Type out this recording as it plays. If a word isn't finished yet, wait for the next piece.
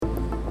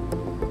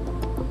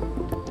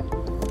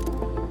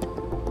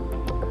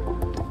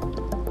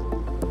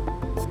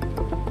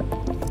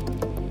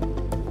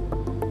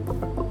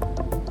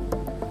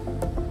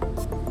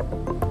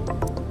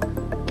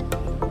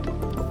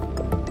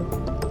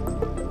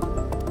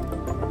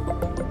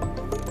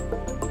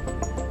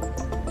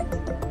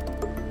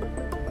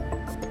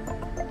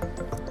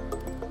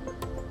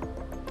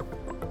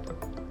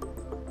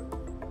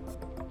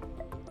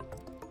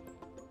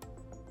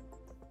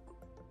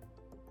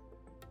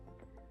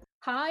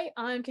Hi,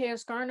 I'm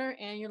KS Garner,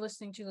 and you're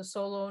listening to the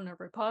Solo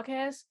Nerd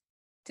Podcast.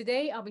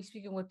 Today, I'll be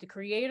speaking with the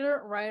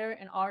creator, writer,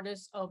 and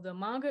artist of the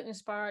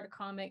manga-inspired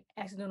comic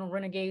Accidental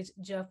Renegades,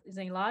 Jeff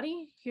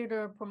Zainladi, here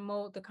to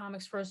promote the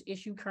comic's first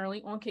issue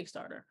currently on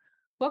Kickstarter.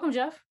 Welcome,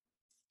 Jeff.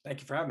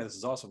 Thank you for having me. This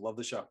is awesome. Love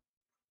the show.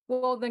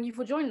 Well, thank you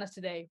for joining us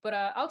today. But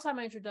outside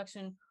my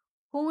introduction,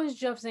 who is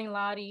Jeff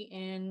Zainladi,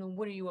 and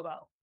what are you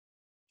about?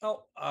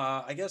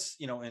 I guess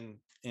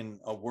in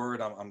a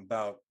word, I'm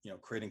about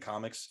creating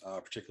comics,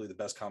 particularly the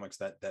best comics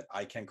that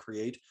I can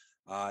create.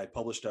 I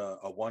published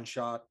a one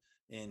shot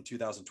in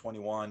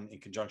 2021 in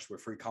conjunction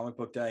with Free Comic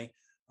Book Day,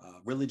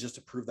 really just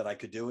to prove that I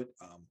could do it.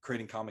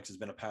 Creating comics has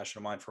been a passion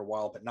of mine for a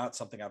while, but not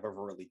something I've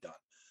ever really done.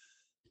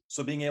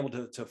 So being able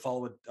to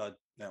follow a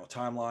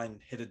timeline,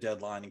 hit a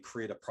deadline, and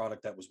create a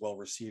product that was well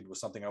received was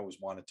something I always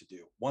wanted to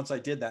do. Once I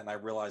did that, and I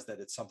realized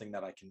that it's something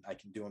that I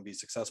can do and be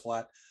successful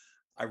at,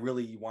 I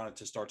really wanted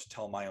to start to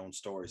tell my own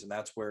stories. And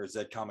that's where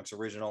Zed Comics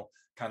Original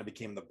kind of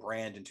became the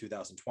brand in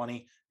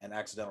 2020. And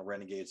Accidental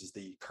Renegades is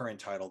the current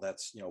title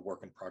that's,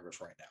 work in progress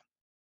right now.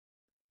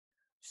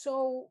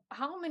 So,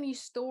 how many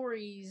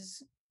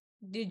stories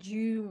did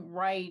you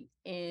write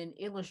and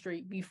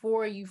illustrate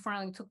before you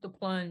finally took the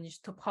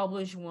plunge to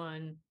publish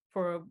one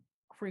for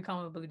Free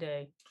Comic Book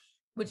Day,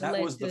 which That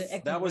led was to that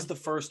Accidental was the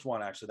Renegades? first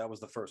one, actually. That was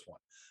the first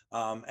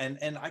one.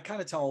 And I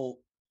kind of tell,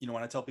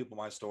 when I tell people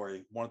my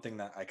story, one thing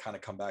that I kind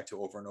of come back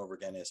to over and over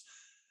again is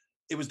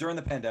it was during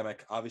the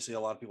pandemic. Obviously, a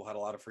lot of people had a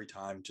lot of free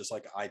time, just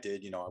like I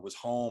did. I was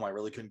home. I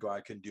really couldn't go out,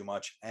 I couldn't do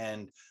much.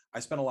 And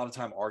I spent a lot of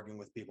time arguing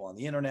with people on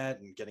the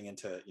internet and getting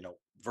into,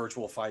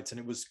 virtual fights. And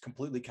it was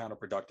completely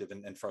counterproductive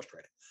and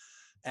frustrating.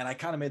 And I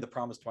kind of made the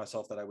promise to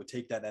myself that I would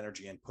take that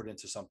energy and put it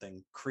into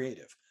something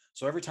creative.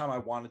 So every time I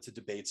wanted to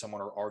debate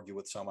someone or argue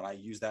with someone, I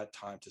used that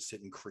time to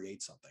sit and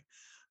create something.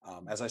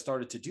 As I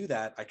started to do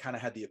that, I kind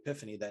of had the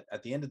epiphany that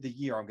at the end of the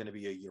year, I'm going to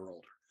be a year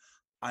older.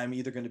 I'm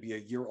either going to be a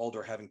year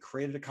older having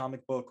created a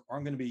comic book, or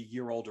I'm going to be a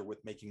year older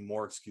with making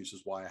more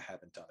excuses why I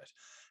haven't done it.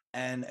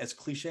 And as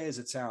cliche as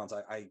it sounds,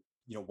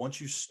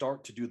 once you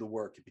start to do the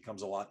work, it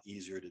becomes a lot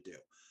easier to do.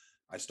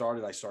 I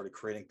started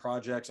creating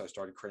projects, I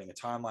started creating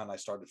a timeline, I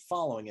started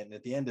following it. And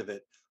at the end of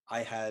it,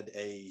 I had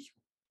a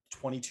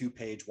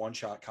 22-page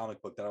one-shot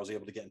comic book that I was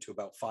able to get into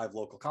about 5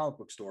 local comic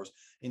book stores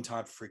in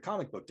time for Free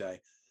Comic Book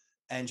Day.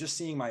 And just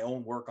seeing my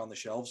own work on the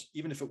shelves,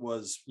 even if it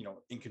was,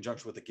 in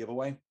conjunction with a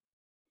giveaway,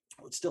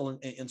 it's still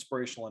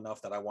inspirational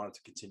enough that I wanted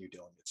to continue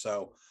doing it.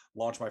 So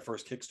launched my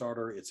first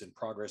Kickstarter. It's in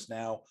progress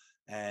now.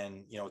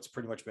 And, it's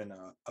pretty much been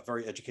a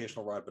very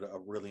educational ride, but a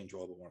really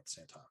enjoyable one at the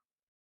same time.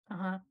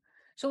 Uh-huh.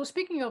 So,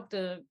 speaking of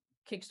the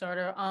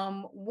Kickstarter,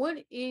 what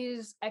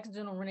is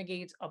Accidental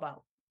Renegades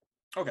about?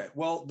 Okay,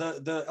 well,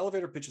 the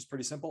elevator pitch is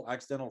pretty simple.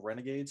 Accidental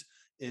Renegades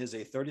is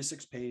a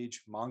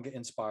 36-page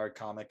manga-inspired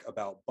comic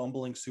about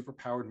bumbling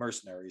superpowered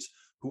mercenaries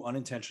who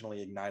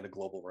unintentionally ignite a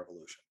global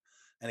revolution.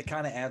 And it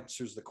kind of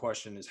answers the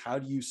question is how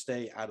do you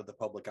stay out of the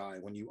public eye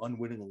when you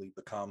unwittingly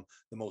become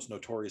the most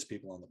notorious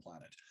people on the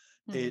planet?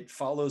 Hmm. It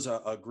follows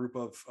a group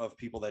of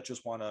people that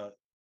just want to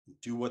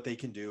do what they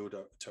can do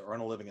to earn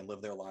a living and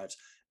live their lives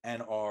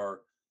and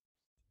are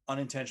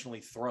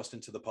unintentionally thrust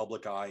into the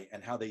public eye,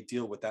 and how they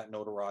deal with that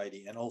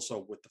notoriety and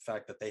also with the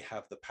fact that they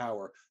have the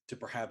power to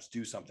perhaps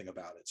do something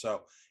about it.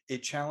 So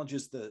it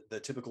challenges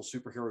the typical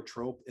superhero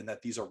trope in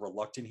that these are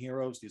reluctant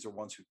heroes. These are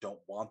ones who don't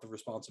want the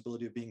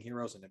responsibility of being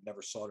heroes and have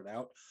never sought it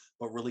out,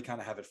 but really kind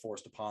of have it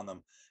forced upon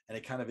them. And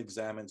it kind of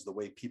examines the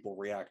way people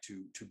react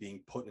to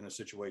being put in a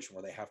situation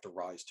where they have to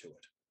rise to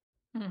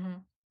it. Hmm.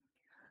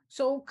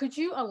 So, could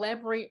you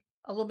elaborate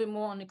a little bit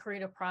more on the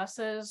creative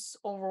process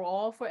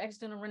overall for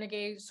Accidental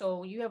Renegade?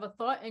 So, you have a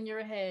thought in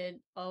your head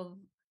of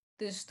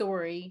this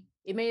story.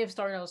 It may have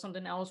started out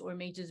something else, or it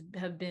may just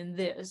have been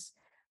this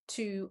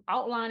to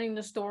outlining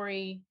the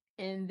story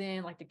and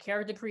then like the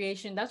character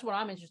creation. That's what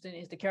I'm interested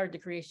in is the character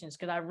creations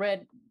because I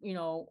read,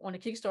 on the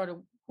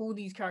Kickstarter who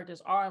these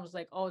characters are. I was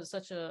like, oh, it's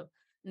such an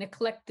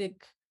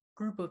eclectic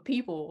group of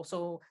people.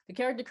 So, the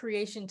character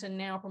creation to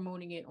now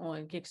promoting it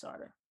on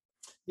Kickstarter.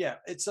 Yeah,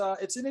 it's an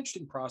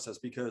interesting process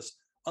because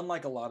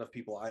unlike a lot of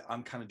people,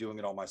 I'm kind of doing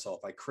it all myself.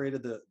 I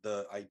created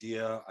the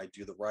idea, I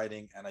do the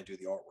writing, and I do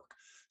the artwork.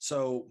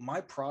 So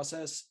my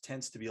process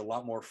tends to be a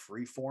lot more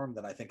free form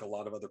than I think a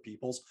lot of other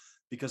people's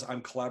because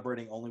I'm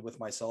collaborating only with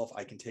myself.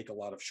 I can take a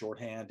lot of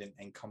shorthand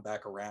and come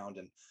back around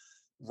and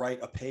write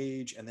a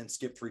page and then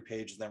skip 3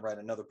 pages, then write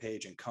another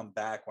page and come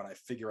back when I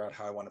figure out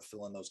how I want to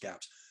fill in those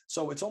gaps.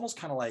 So it's almost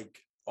kind of like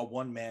a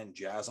one-man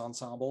jazz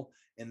ensemble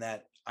in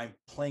that I'm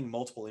playing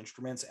multiple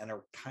instruments and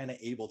are kind of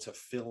able to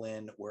fill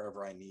in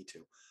wherever I need to.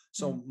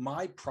 So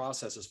my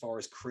process as far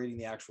as creating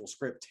the actual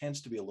script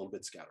tends to be a little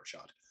bit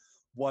scattershot.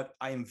 What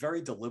I am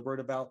very deliberate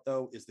about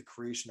though is the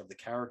creation of the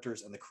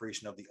characters and the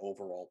creation of the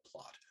overall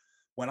plot.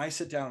 When I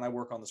sit down and I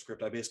work on the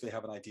script, I basically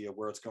have an idea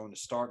where it's going to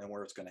start and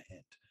where it's going to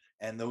end.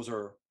 And those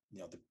are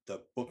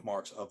the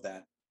bookmarks of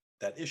that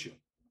issue.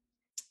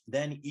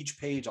 Then each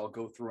page I'll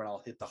go through and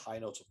I'll hit the high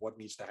notes of what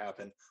needs to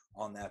happen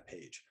on that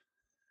page.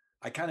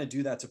 I kind of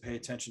do that to pay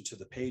attention to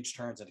the page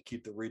turns and to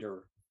keep the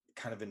reader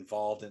kind of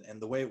involved.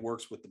 And the way it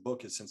works with the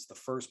book is, since the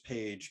first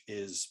page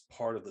is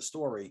part of the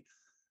story,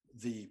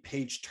 the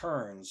page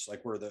turns,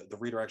 like where the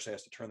reader actually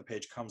has to turn the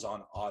page, comes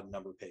on odd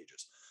number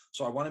pages.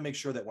 So I want to make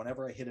sure that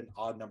whenever I hit an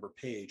odd number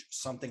page,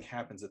 something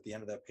happens at the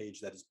end of that page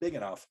that is big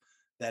enough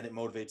that it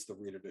motivates the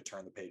reader to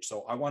turn the page.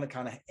 So I want to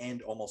kind of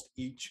end almost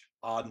each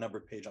odd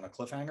numbered page on a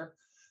cliffhanger,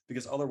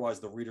 because otherwise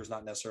the reader's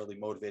not necessarily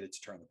motivated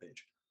to turn the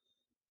page.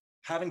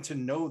 Having to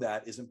know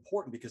that is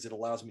important because it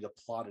allows me to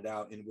plot it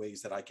out in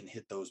ways that I can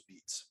hit those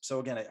beats. So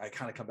again, I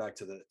kind of come back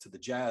to the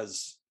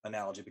jazz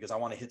analogy, because I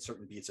want to hit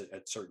certain beats in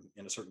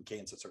a certain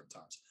cadence at certain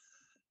times.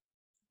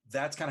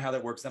 That's kind of how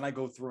that works. Then I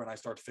go through and I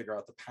start to figure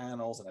out the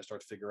panels, and I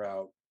start to figure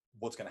out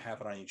what's going to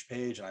happen on each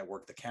page, and I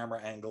work the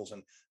camera angles,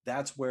 and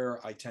that's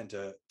where I tend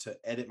to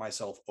edit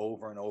myself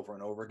over and over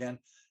and over again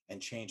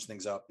and change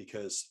things up,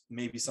 because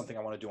maybe something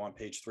I want to do on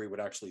page 3 would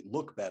actually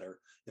look better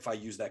if I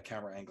use that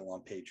camera angle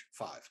on page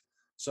 5.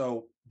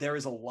 So there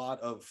is a lot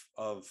of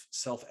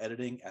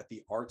self-editing at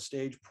the art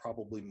stage,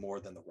 probably more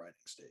than the writing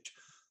stage.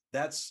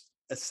 That's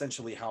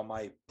essentially how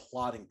my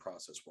plotting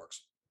process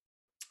works.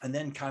 And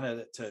then, kind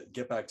of to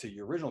get back to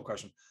your original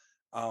question,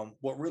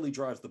 what really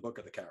drives the book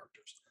are the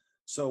characters.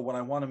 So what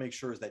I want to make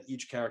sure is that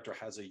each character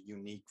has a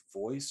unique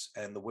voice.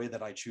 And the way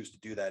that I choose to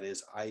do that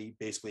is I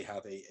basically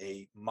have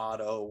a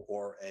motto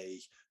or a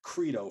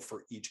credo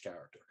for each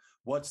character.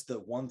 What's the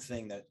one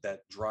thing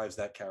that drives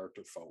that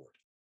character forward?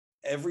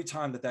 Every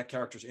time that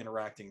character is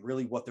interacting,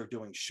 really what they're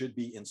doing should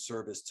be in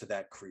service to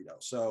that credo.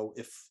 So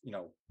if,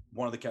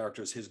 one of the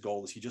characters, his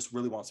goal is he just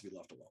really wants to be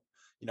left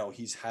alone.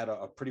 He's had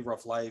a pretty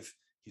rough life.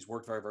 He's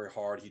worked very, very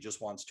hard. He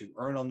just wants to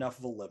earn enough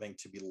of a living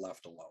to be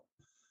left alone.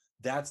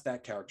 That's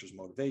that character's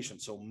motivation.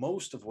 So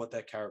most of what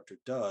that character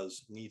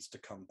does needs to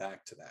come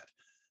back to that.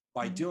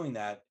 By doing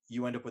that,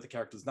 you end up with a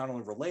character that's not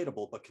only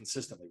relatable, but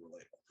consistently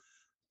relatable.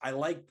 I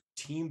like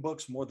team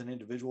books more than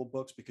individual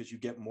books because you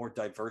get more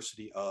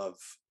diversity of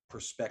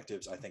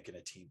perspectives, I think, in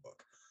a team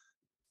book.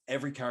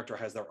 Every character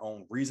has their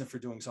own reason for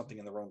doing something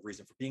and their own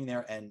reason for being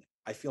there. And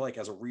I feel like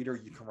as a reader,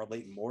 you can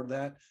relate more to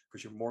that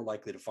because you're more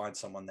likely to find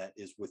someone that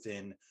is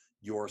within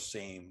your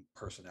same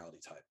personality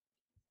type.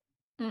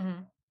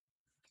 Mm-hmm.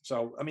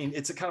 So, I mean,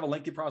 it's a kind of a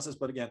lengthy process,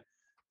 but again,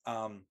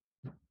 a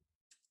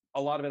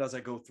lot of it as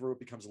I go through, it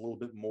becomes a little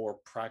bit more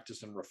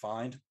practiced and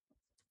refined.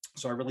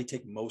 So I really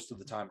take most of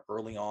the time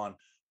early on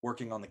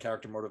working on the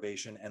character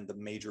motivation and the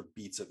major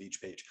beats of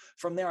each page.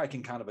 From there, I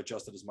can kind of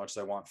adjust it as much as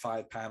I want.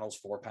 5 panels,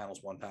 4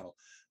 panels, 1 panel.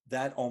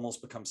 That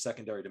almost becomes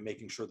secondary to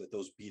making sure that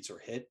those beats are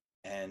hit.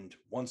 And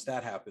once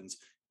that happens,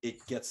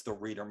 it gets the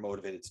reader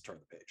motivated to turn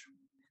the page.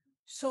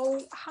 So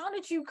how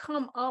did you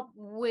come up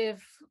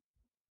with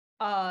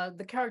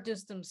the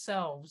characters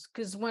themselves?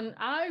 Because when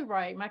I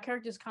write, my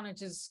characters kind of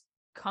just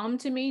come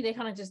to me. They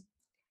kind of just,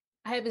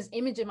 I have this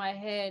image in my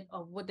head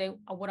of what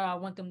I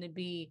want them to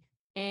be.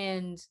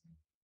 And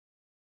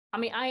I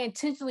mean, I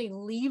intentionally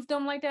leave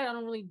them like that. I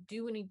don't really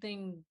do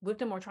anything with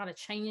them or try to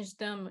change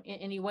them in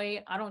any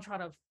way. I don't try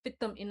to fit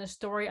them in the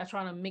story. I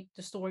try to make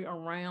the story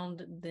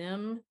around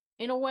them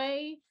in a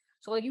way.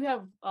 So like you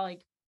have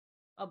like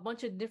a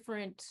bunch of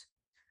different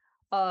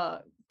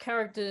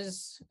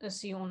characters. Let's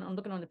see, I'm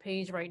looking on the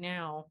page right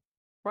now.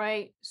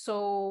 Right.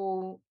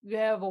 So you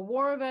have a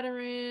war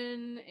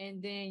veteran,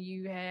 and then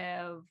you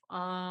have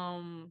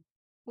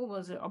what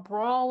was it? A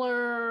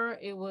brawler.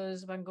 It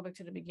was, if I can go back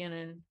to the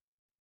beginning.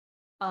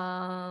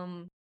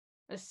 Um,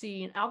 let's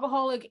see, an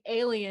alcoholic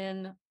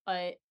alien,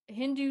 a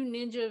Hindu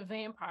ninja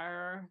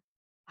vampire,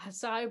 a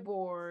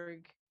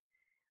cyborg,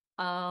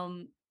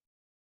 um,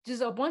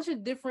 just a bunch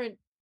of different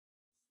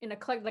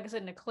like I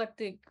said, an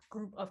eclectic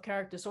group of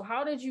characters. So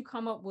how did you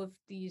come up with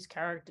these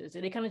characters?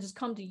 Did they kind of just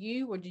come to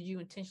you, or did you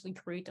intentionally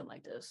create them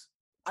like this?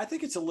 I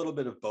think it's a little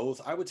bit of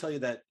both. I would tell you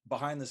that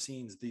behind the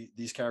scenes,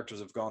 these characters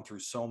have gone through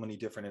so many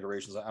different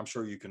iterations. I'm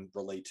sure you can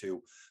relate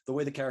to the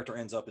way the character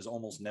ends up is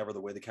almost never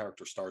the way the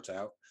character starts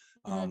out.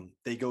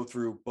 They go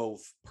through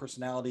both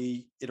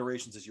personality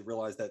iterations as you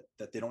realize that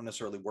they don't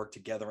necessarily work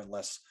together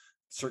unless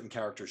certain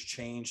characters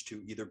change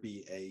to either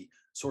be a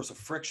source of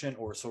friction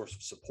or a source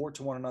of support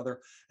to one another,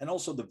 and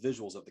also the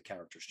visuals of the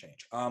characters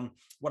change.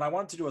 What I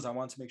wanted to do is I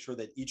wanted to make sure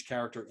that each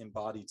character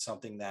embodied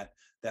something that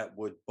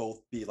would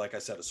both be, like I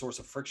said, a source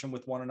of friction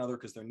with one another,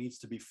 because there needs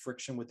to be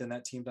friction within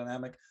that team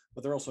dynamic,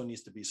 but there also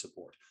needs to be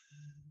support.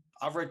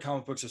 I've read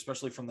comic books,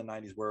 especially from the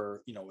 90s,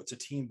 where, it's a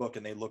team book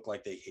and they look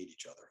like they hate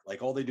each other.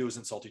 Like all they do is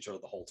insult each other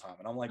the whole time.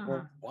 And I'm like,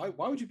 well,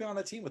 why would you be on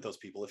that team with those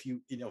people if you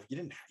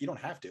don't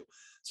have to?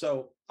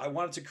 So I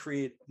wanted to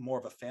create more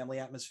of a family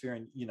atmosphere.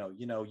 And, you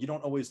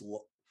don't always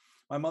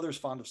my mother's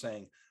fond of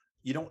saying,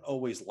 you don't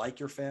always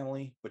like your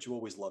family, but you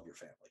always love your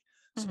family.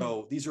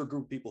 So these are a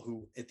group of people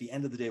who at the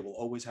end of the day will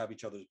always have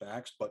each other's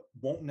backs, but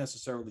won't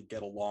necessarily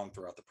get along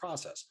throughout the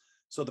process.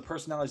 So the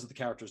personalities of the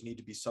characters need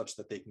to be such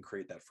that they can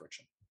create that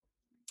friction.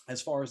 As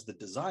far as the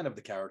design of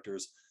the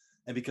characters,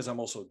 and because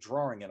I'm also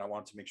drawing it, I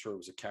wanted to make sure it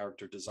was a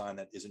character design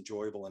that is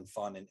enjoyable and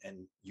fun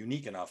and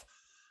unique enough.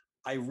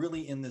 I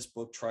really in this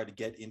book try to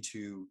get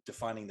into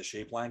defining the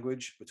shape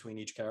language between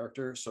each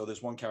character. So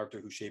there's one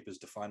character whose shape is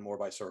defined more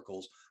by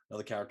circles,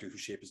 another character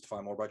whose shape is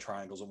defined more by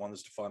triangles, and one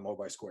that's defined more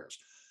by squares.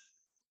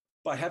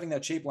 By having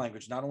that shape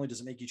language, not only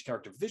does it make each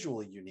character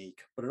visually unique,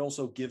 but it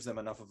also gives them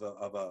enough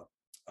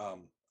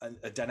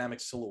a dynamic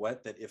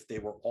silhouette that if they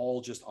were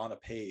all just on a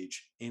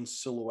page in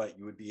silhouette,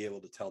 you would be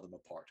able to tell them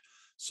apart.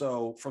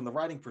 So from the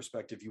writing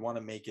perspective, you want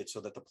to make it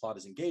so that the plot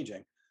is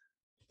engaging,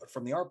 but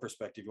from the art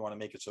perspective, you want to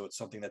make it so it's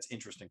something that's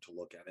interesting to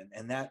look at.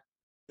 And that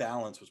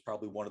balance was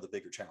probably one of the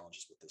bigger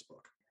challenges with this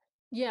book.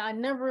 Yeah, I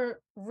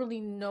never really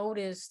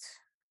noticed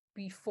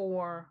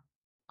before.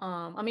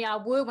 I mean, I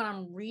would when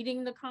I'm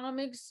reading the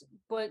comics,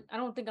 but I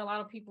don't think a lot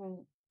of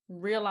people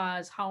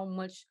realize how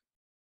much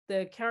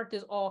the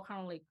characters all kind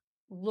of like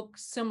look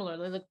similar.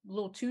 They look a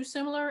little too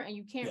similar, and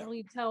you can't Yeah.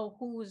 really tell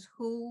who is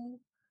who,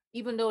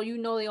 even though you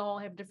know they all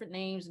have different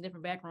names and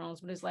different backgrounds.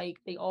 But it's like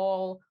they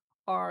all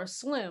are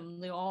slim,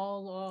 they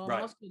all are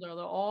Right. muscular,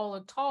 they're all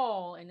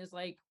tall, and it's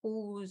like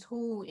who's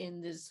who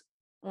in this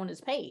on this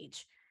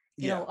page.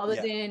 You Yeah. know, other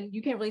Yeah. than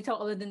you can't really tell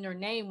other than their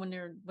name when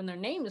their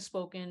name is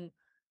spoken,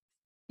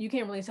 you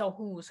can't really tell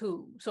who's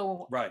who.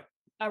 So Right.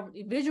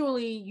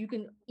 visually you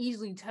can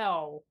easily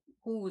tell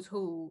who is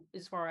who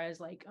as far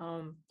as like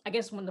I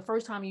guess when the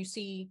first time you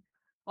see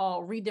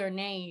read their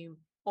name,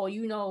 all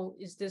you know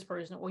is this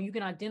person, or you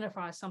can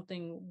identify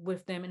something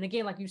with them. And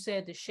again, like you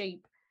said, the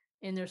shape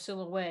and their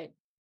silhouette,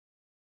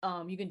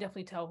 you can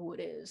definitely tell who it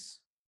is.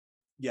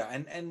 Yeah,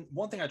 and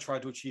one thing I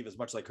tried to achieve as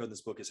much as I could in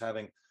this book is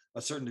having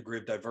a certain degree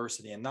of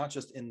diversity, and not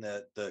just in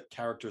the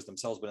characters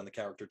themselves, but in the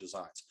character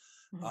designs.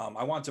 Mhm.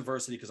 I want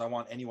diversity because I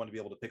want anyone to be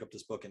able to pick up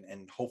this book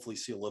and hopefully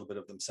see a little bit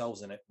of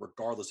themselves in it,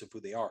 regardless of who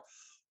they are.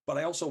 But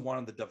I also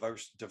wanted the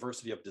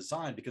diversity of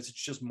design because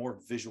it's just more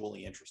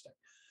visually interesting.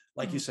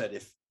 Like you Mhm. said,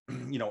 if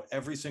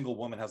every single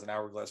woman has an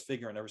hourglass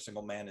figure and every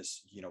single man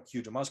is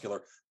huge and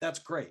muscular, that's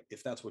great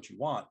if that's what you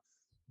want,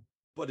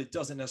 but it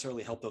doesn't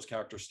necessarily help those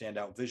characters stand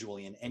out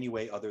visually in any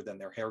way other than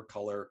their hair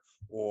color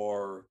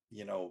or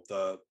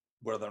the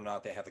whether or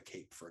not they have a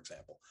cape, for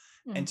example.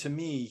 And Mhm. to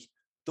me,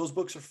 those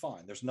books are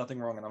fine. There's nothing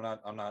wrong, and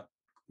I'm not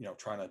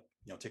trying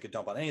to take a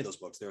dump on any of those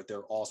books.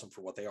 They're awesome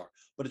for what they are,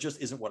 but it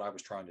just isn't what I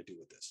was trying to do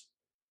with this.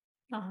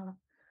 Uh-huh.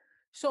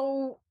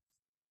 So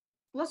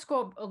let's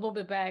go a little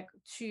bit back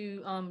to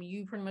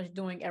you pretty much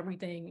doing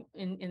everything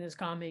in this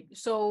comic.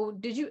 So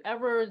did you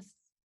ever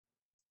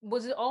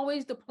was it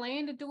always the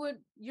plan to do it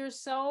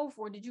yourself,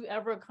 or did you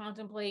ever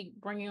contemplate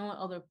bringing on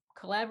other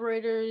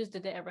collaborators?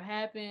 Did that ever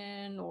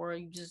happen, or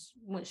you just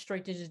went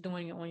straight to just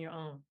doing it on your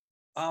own?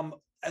 Um,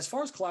 as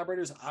far as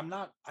collaborators, I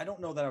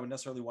don't know that I would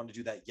necessarily want to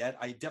do that yet.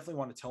 I definitely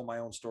want to tell my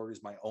own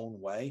stories my own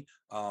way.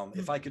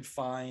 If I Mhm. could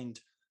find,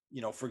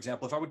 for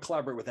example, if I would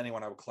collaborate with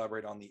anyone, I would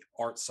collaborate on the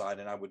art side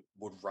and I would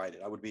write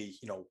it. I would be,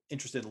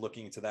 interested in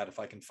looking into that if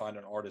I can find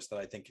an artist that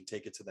I think can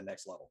take it to the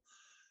next level.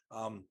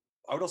 Um,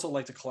 I would also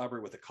like to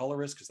collaborate with a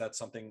colorist because that's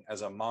something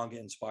as a manga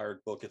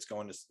inspired book, it's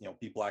going to,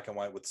 be black and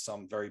white with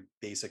some very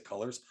basic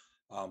colors.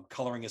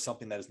 Coloring is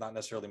something that is not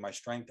necessarily my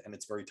strength and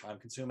it's very time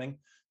consuming.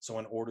 So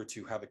in order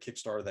to have a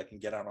Kickstarter that can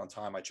get out on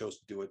time, I chose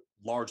to do it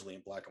largely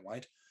in black and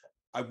white.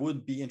 I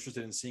would be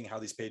interested in seeing how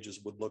these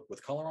pages would look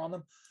with color on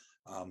them.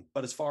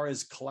 But as far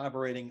as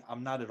collaborating,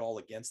 I'm not at all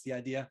against the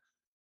idea.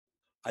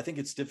 I think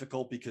it's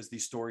difficult because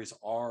these stories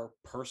are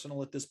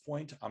personal at this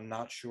point. I'm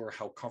not sure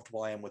how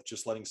comfortable I am with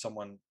just letting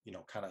someone,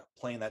 kind of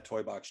play in that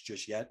toy box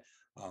just yet.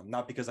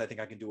 Not because I think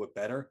I can do it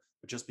better,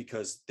 but just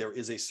because there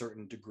is a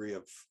certain degree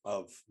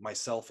of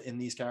myself in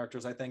these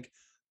characters, I think.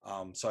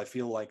 So I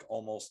feel like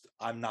almost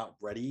I'm not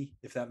ready,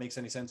 if that makes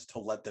any sense, to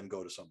let them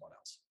go to someone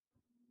else.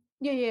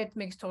 Yeah, yeah, it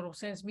makes total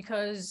sense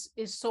because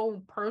it's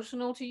so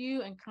personal to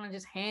you, and kind of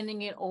just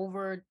handing it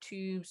over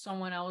to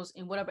someone else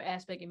in whatever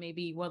aspect it may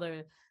be,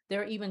 whether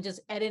they're even just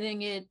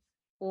editing it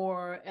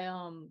or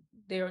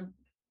they're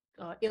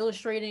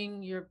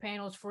illustrating your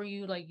panels for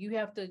you. Like you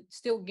have to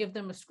still give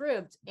them a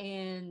script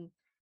and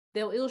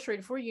they'll illustrate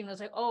it for you, and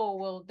it's like, oh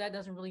well, that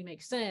doesn't really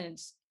make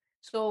sense.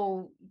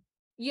 So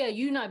yeah,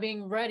 you not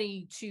being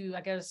ready to,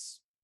 I guess,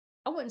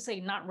 I wouldn't say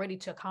not ready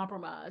to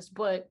compromise,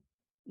 but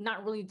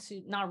not ready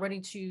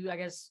to, I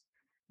guess,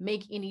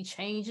 make any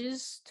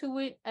changes to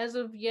it as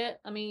of yet.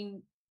 I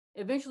mean,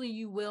 eventually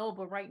you will,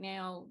 but right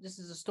now this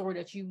is a story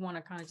that you want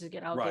to kind of just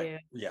get out Right.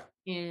 there. Yeah.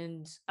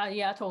 And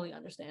yeah, I totally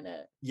understand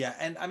that. Yeah,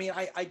 and I mean,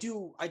 I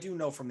do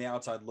know from the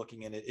outside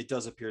looking in, it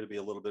does appear to be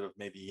a little bit of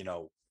maybe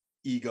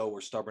ego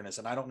or stubbornness,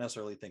 and I don't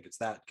necessarily think it's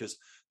that because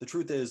the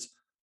truth is,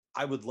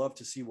 I would love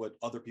to see what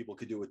other people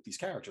could do with these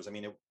characters. I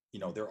mean,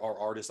 Mm. there are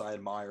artists I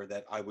admire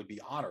that I would be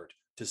honored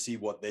to see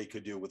what they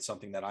could do with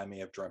something that I may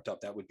have dreamt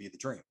up. That would be the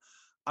dream.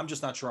 I'm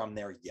just not sure I'm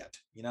there yet,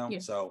 Yeah.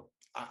 So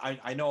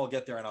I know I'll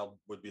get there, and I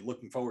would be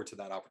looking forward to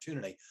that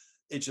opportunity.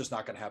 It's just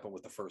not going to happen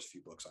with the first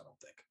few books, I don't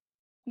think.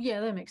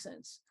 Yeah, that makes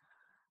sense.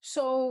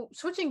 So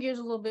switching gears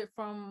a little bit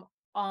from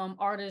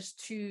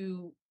artist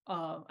to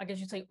I guess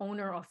you'd say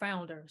owner or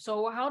founder.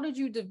 So how did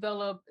you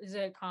develop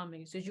Z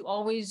Comics? Did you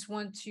always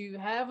want to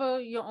have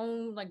your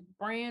own like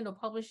brand or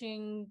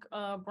publishing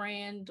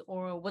brand,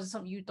 or was it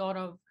something you thought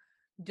of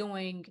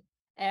doing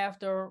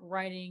after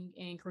writing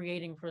and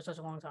creating for such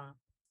a long time?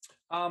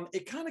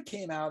 It kind of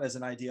came out as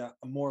an idea,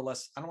 more or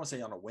less. I don't want to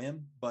say on a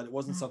whim, but it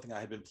wasn't Mhm. something I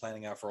had been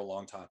planning out for a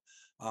long time.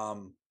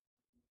 Um,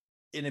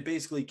 and it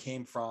basically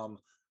came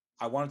from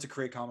I wanted to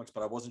create comics,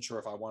 but I wasn't sure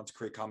if I wanted to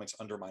create comics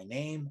under my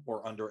name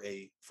or under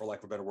for lack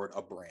of a better word,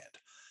 a brand.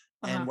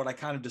 And Uh-huh. what I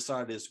kind of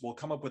decided is we'll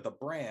come up with a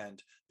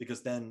brand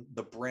because then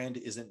the brand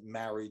isn't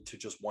married to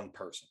just one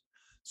person.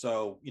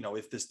 So,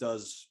 if this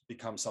does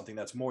become something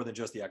that's more than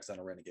just the X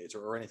and Renegades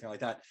or anything like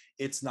that,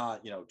 it's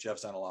not, Jeff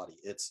Zanalotti,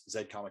 it's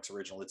Zed Comics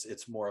Original.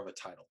 It's more of a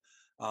title.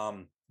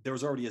 There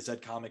was already a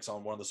Zed Comics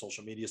on one of the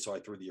social media, so I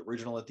threw the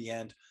original at the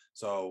end.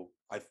 So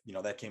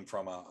that came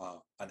from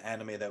an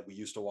anime that we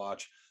used to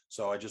watch.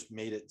 So I just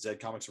made it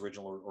Zed Comics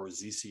Original or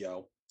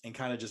ZCO and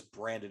kind of just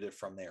branded it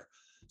from there.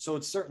 So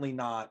it's certainly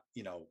not,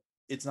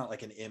 it's not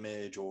like an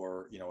image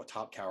or a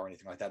top cow or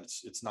anything like that.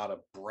 It's not a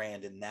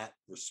brand in that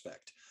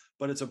respect,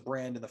 but it's a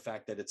brand in the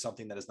fact that it's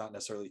something that is not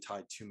necessarily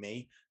tied to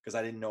me because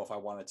I didn't know if I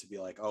wanted to be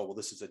like, oh well,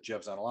 this is a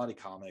Jeff Zanalotti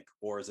comic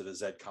or is it a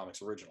Zed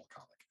Comics Original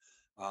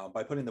comic.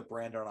 By putting the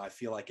brand on, I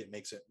feel like it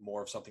makes it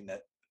more of something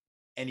that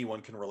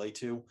anyone can relate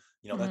to.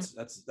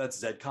 Mhm. That's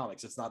Zed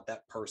Comics. It's not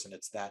that person.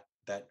 It's that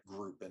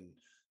group, and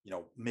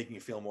making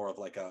it feel more of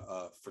like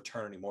a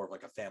fraternity, more of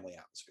like a family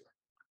atmosphere.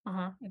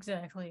 Uh-huh.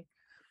 Exactly.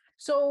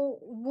 So,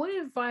 what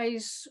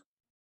advice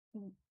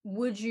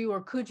would you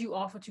or could you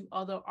offer to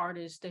other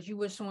artists that you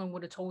wish someone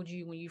would have told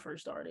you when you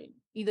first started?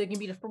 Either it can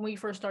be from when you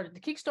first started the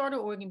Kickstarter,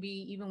 or it can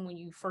be even when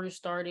you first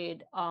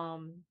started,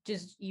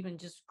 just even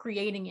just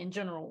creating in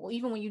general, or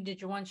even when you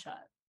did your one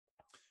shot.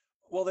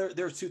 Well,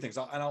 there's two things,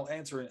 and I'll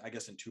answer it, I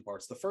guess, in two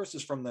parts. The first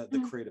is from the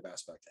Mhm. creative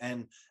aspect,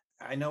 and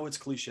I know it's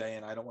cliche,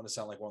 and I don't want to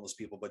sound like one of those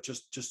people, but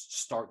just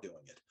start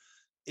doing it.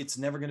 It's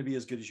never going to be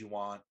as good as you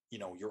want.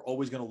 You're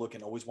always going to look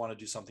and always want to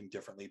do something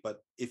differently.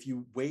 But if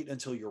you wait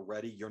until you're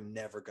ready, you're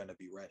never going to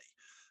be ready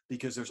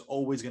because there's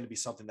always going to be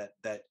something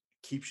that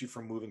keeps you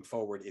from moving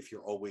forward if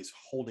you're always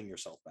holding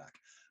yourself back.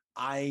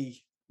 I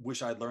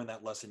wish I'd learned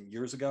that lesson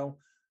years ago.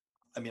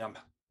 I mean, I'm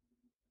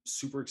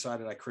super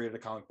excited. I created a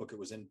comic book. It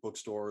was in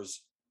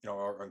bookstores,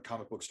 or in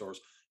comic book stores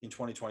in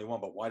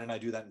 2021. But why didn't I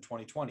do that in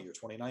 2020 or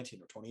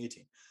 2019 or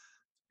 2018?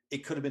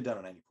 It could have been done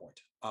at any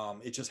point.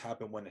 It just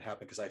happened when it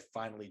happened because I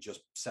finally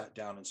just sat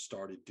down and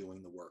started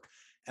doing the work.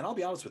 And I'll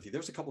be honest with you,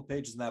 there's a couple of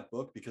pages in that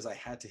book because I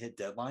had to hit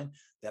deadline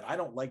that I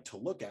don't like to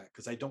look at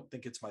because I don't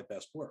think it's my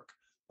best work.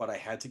 But I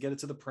had to get it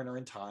to the printer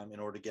in time in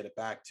order to get it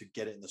back to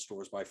get it in the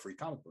stores by free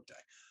comic book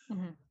day.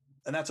 Mhm.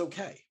 And that's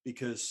okay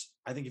because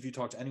I think if you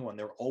talk to anyone,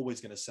 they're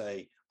always going to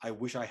say, I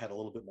wish I had a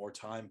little bit more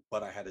time,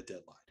 but I had a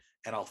deadline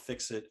and I'll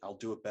fix it. I'll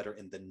do it better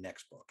in the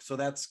next book. So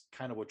that's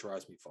kind of what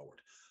drives me forward.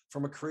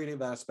 From a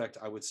creative aspect,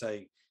 I would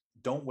say,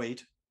 don't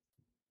wait.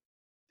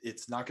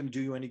 It's not going to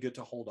do you any good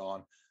to hold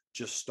on.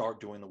 Just start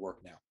doing the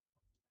work now.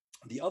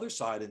 The other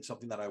side, and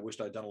something that I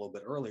wished I'd done a little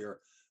bit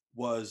earlier,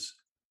 was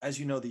as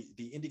you know, the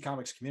indie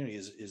comics community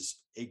is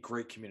a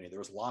great community.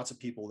 There's lots of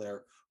people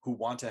there who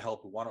want to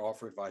help, who want to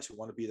offer advice, who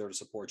want to be there to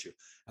support you.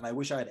 And I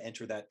wish I had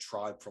entered that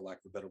tribe, for lack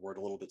of a better word,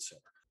 a little bit sooner.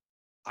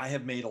 I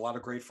have made a lot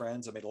of great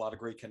friends. I made a lot of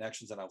great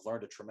connections, and I've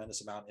learned a tremendous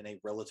amount in a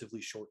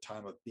relatively short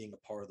time of being a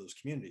part of those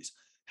communities.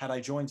 Had I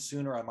joined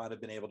sooner, I might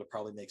have been able to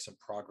probably make some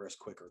progress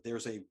quicker.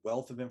 There's a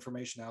wealth of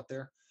information out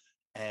there,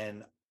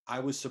 and I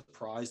was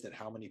surprised at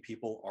how many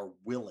people are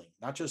willing,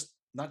 not just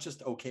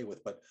okay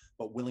with, but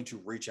willing to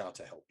reach out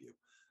to help you.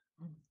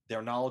 Mhm.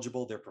 They're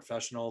knowledgeable, they're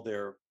professional,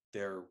 they're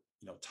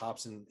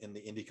tops in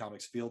the indie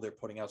comics field. They're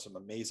putting out some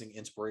amazing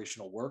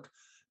inspirational work,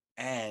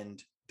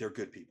 and they're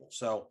good people.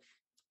 So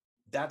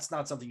that's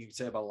not something you can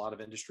say about a lot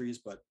of industries,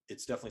 but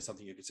it's definitely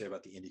something you could say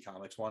about the indie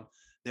comics one.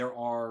 There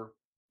are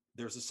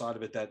there's a side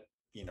of it that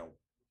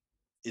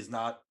is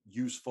not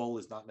useful,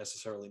 is not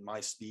necessarily my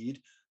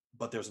speed,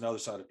 but there's another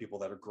side of people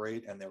that are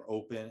great and they're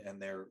open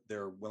and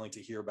they're willing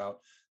to hear about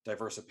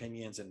diverse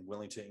opinions and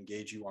willing to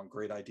engage you on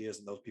great ideas,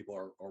 and those people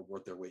are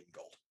worth their weight in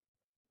gold.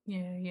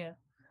 Yeah, yeah.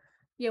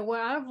 Yeah,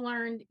 what I've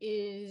learned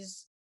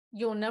is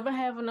you'll never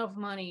have enough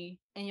money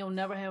and you'll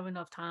never have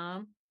enough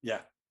time.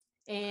 Yeah.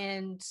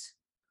 And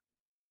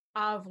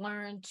I've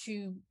learned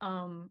to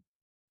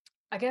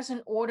I guess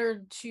in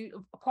order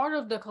to a part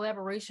of the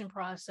collaboration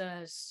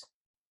process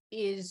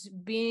is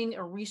being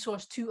a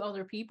resource to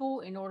other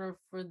people in order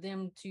for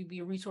them to be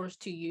a resource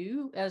to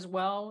you as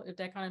well, if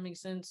that kind of makes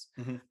sense.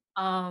 Hmm.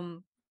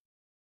 Um,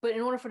 but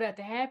in order for that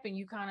to happen,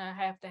 you kind of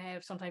have to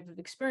have some type of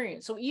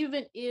experience. So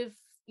even if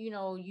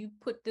you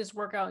put this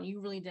work out and you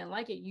really didn't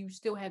like it, you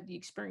still have the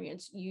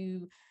experience.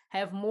 You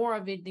have more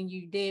of it than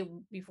you did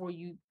before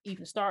you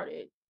even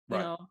started. You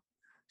Right. know,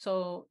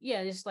 so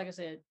yeah, just like I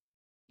said,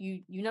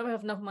 you never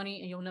have enough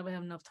money and you'll never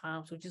have enough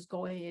time. So just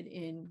go ahead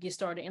and get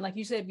started. And like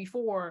you said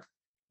before,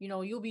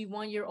 you'll be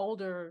 1 year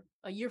older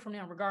a year from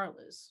now,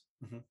 regardless.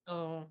 Hmm.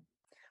 So,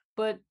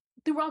 but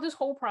throughout this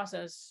whole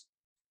process,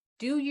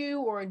 do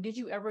you or did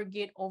you ever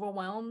get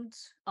overwhelmed?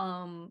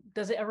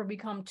 Does it ever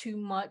become too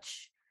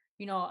much?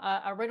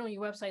 I read on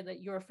your website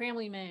that you're a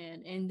family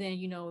man and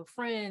then,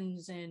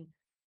 friends and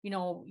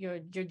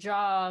your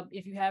job,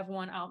 if you have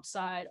one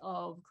outside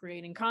of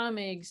creating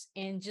comics,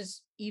 and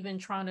just even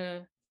trying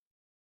to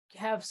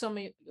have some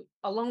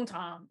alone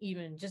time,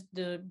 even just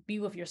to be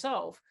with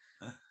yourself.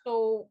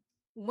 So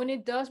when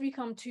it does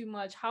become too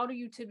much, how do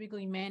you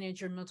typically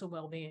manage your mental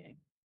well-being?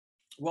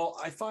 Well,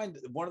 I find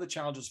one of the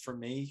challenges for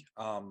me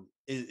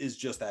is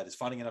just that is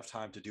finding enough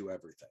time to do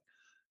everything.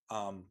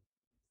 Um,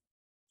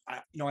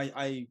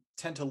 I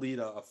tend to lead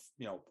a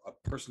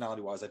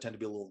personality wise, I tend to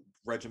be a little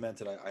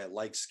regimented. I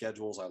like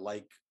schedules. I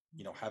like,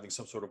 having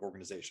some sort of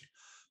organization.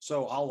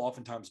 So I'll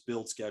oftentimes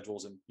build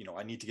schedules and,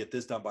 I need to get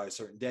this done by a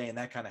certain day. And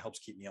that kind of helps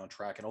keep me on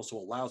track and also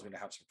allows me to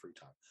have some free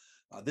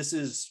time. This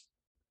is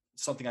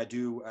something I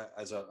do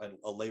as a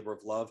labor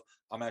of love.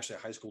 I'm actually a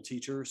high school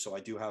teacher, so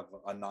I do have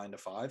a 9 to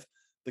 5.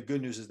 The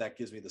good news is that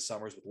gives me the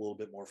summers with a little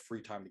bit more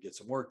free time to get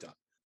some work done.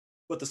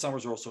 But the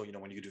summers are also,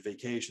 when you do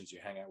vacations, you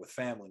hang out with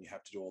family, and you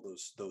have to do all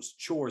those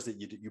chores that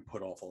you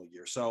put off all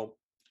year. So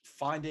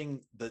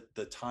finding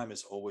the time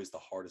is always the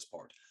hardest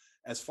part.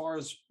 As far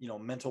as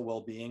mental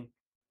well being,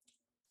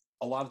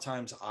 a lot of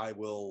times I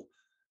will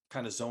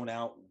kind of zone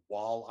out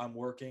while I'm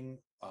working.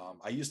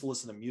 I used to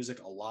listen to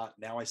music a lot.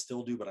 Now I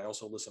still do, but I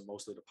also listen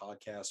mostly to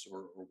podcasts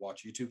or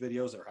watch YouTube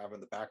videos that are having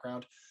in the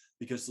background,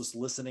 because just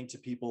listening to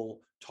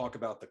people talk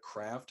about the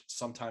craft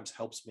sometimes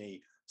helps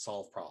me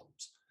solve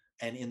problems.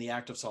 And in the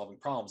act of solving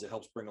problems, it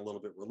helps bring a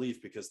little bit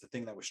relief, because the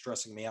thing that was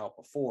stressing me out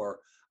before,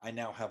 I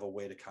now have a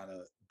way to kind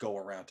of go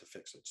around to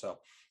fix it. So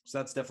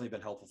that's definitely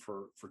been helpful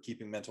for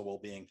keeping mental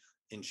well-being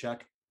in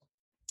check.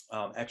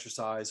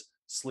 Exercise,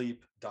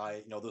 sleep,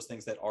 diet, those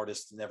things that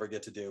artists never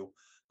get to do.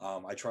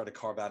 I try to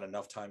carve out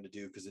enough time to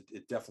do, because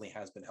it definitely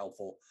has been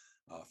helpful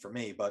for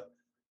me. But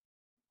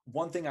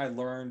one thing I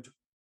learned,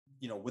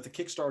 with a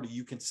Kickstarter,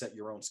 you can set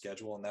your own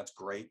schedule, and that's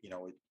great.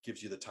 It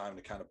gives you the time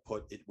to kind of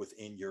put it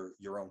within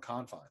your own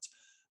confines.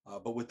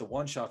 But with the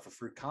one shot for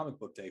Free Comic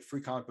Book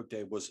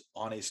Day was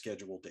on a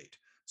scheduled date.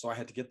 So I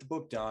had to get the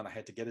book done, I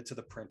had to get it to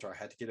the printer, I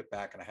had to get it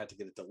back, and I had to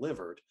get it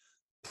delivered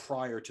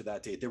prior to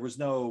that date. There was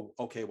no,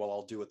 okay, well,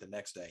 I'll do it the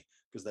next day,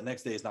 because the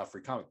next day is not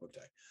Free Comic Book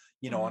Day.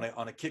 Mhm.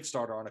 On a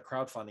Kickstarter, on a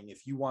crowdfunding,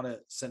 if you want to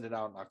send it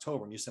out in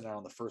October and you send it out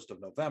on the 1st of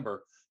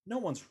November, no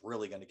one's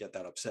really going to get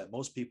that upset.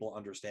 Most people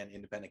understand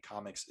independent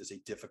comics is a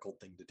difficult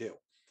thing to do.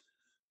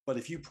 But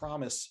if you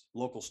promise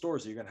local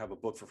stores that you're going to have a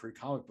book for Free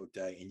Comic Book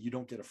Day and you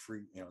don't get a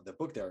free, the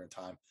book there in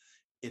time,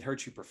 it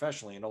hurts you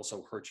professionally and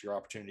also hurts your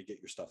opportunity to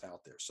get your stuff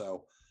out there.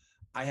 So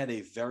I had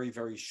a very,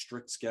 very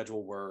strict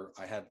schedule where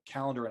I had a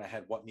calendar and I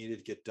had what needed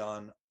to get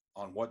done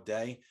on what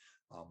day.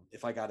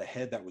 If I got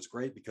ahead, that was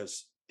great,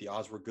 because the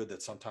odds were good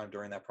that sometime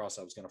during that process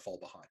I was going to fall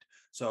behind.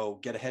 So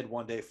get ahead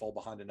one day, fall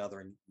behind another,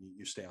 and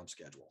you stay on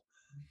schedule.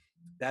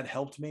 That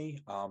helped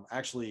me.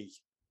 Actually,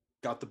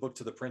 got the book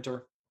to the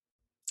printer.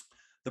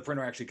 The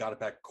printer actually got it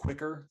back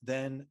quicker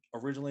than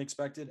originally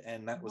expected,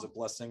 and that was a Wow.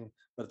 blessing.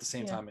 But at the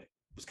same Yeah. time, it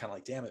was kind of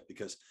like, damn it,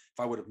 because if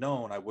I would have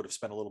known, I would have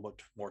spent a little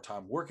bit more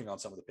time working on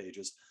some of the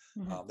pages.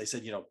 Mhm. They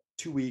said,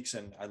 2 weeks,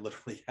 and I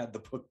literally had the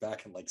book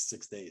back in like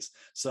 6 days.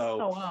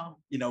 So, Oh, wow.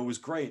 it was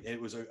great. It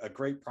was a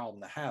great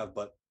problem to have,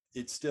 but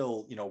it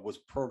still, was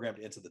programmed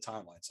into the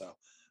timeline. So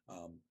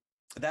um,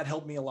 that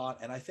helped me a lot.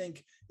 And I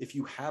think if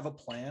you have a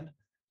plan,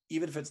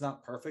 even if it's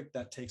not perfect,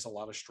 that takes a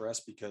lot of stress,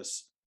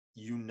 because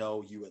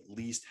you at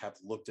least have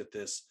looked at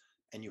this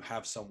and you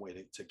have some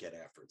way to get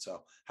after it.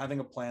 So having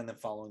a plan, then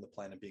following the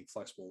plan and being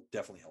flexible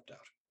definitely helped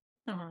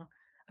out. Uh-huh.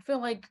 I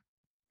feel like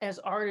as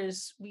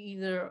artists, we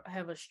either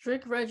have a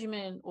strict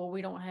regimen or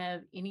we don't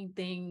have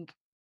anything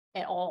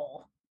at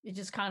all. It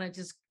just kind of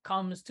just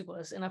comes to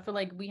us. And I feel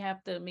like we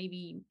have to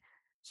maybe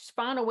just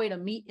find a way to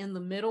meet in the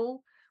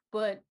middle.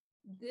 But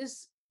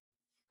this,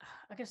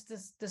 I guess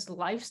this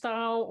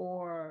lifestyle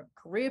or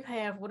career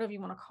path, whatever you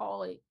want to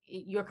call it,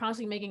 you're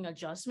constantly making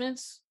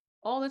adjustments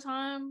all the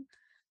time.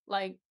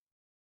 Like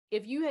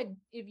if you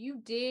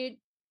did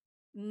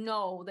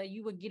know that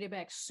you would get it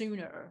back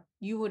sooner,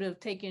 you would have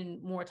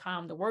taken more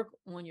time to work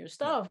on your Yeah.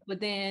 stuff. But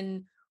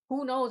then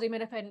who knows, they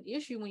might have had an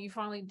issue when you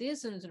finally did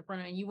send it to the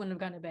printer and you wouldn't have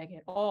gotten it back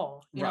at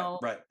all, you Right. know?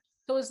 Right.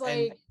 So it's And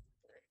like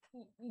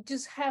you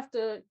just have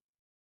to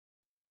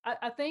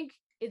I think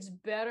it's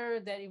better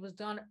that it was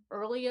done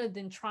earlier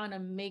than trying to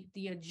make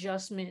the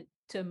adjustment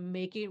to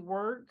make it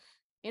work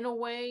in a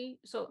way.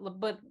 So,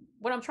 but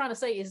what I'm trying to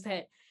say is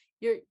that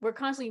we're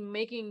constantly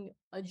making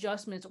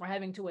adjustments or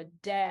having to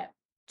adapt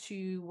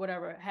to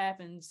whatever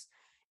happens,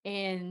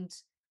 and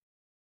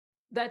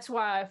that's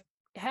why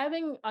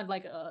having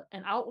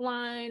an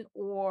outline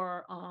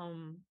or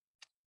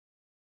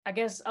I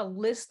guess a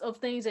list of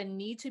things that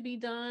need to be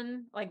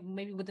done, like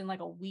maybe within like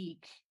a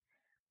week,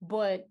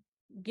 but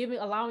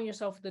allowing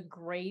yourself the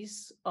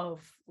grace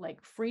of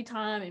like free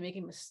time and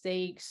making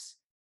mistakes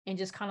and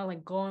just kind of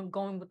like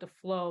going with the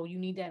flow. You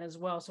need that as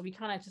well. So we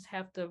kind of just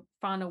have to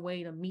find a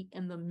way to meet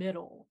in the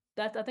middle.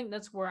 That I think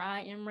that's where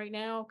I am right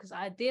now, because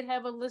I did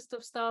have a list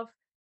of stuff,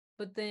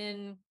 but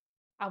then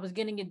I was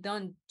getting it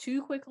done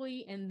too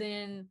quickly, and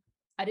then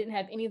I didn't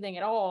have anything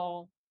at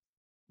all,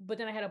 but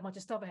then I had a bunch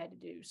of stuff I had to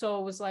do. So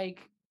it was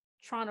like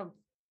trying to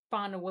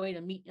find a way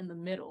to meet in the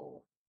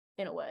middle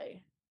in a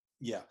way.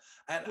 Yeah.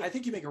 And Yeah. I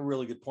think you make a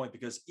really good point,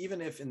 because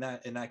even if in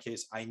that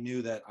case I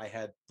knew that I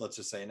had, let's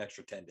just say, an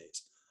extra 10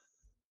 days,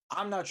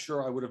 I'm not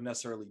sure I would have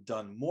necessarily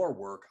done more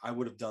work. I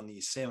would have done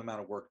the same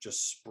amount of work,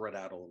 just spread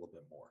out a little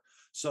bit more.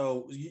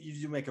 So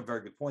you make a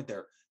very good point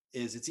there.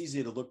 Is it's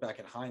easy to look back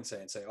in hindsight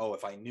and say, oh,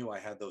 if I knew I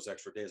had those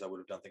extra days, I would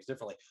have done things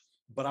differently.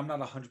 But I'm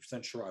not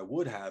 100% sure I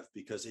would have,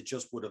 because it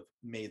just would have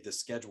made the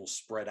schedule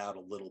spread out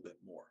a little bit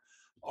more.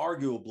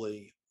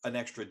 Arguably, an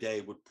extra day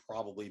would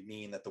probably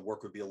mean that the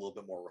work would be a little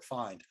bit more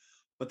refined,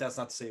 but that's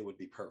not to say it would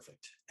be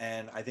perfect.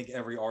 And I think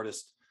every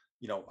artist,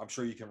 I'm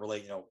sure you can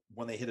relate,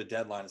 when they hit a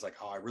deadline, it's like,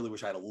 oh, I really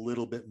wish I had a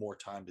little bit more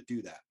time to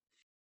do that.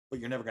 But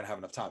you're never going to have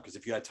enough time, because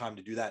if you had time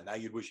to do that, now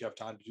you'd wish you have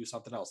time to do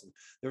something else. And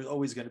there's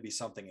always going to be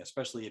something,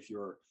 especially if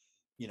you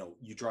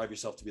drive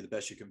yourself to be the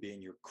best you can be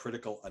and you're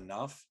critical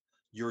enough,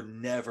 you're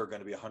never going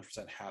to be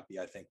 100% happy,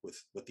 I think,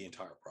 with the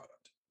entire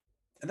product.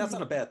 And that's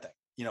not a Yeah. bad thing.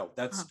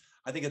 Uh-huh.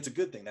 I think it's a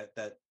good thing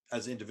that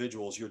as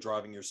individuals, you're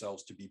driving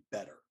yourselves to be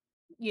better.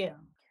 Yeah.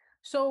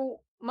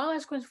 So my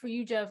last question for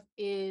you, Jeff,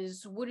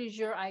 is what is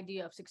your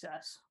idea of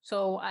success?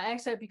 So I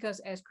ask that because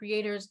as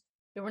creators,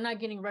 if we're not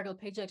getting regular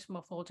paychecks from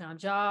a full-time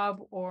job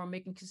or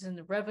making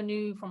consistent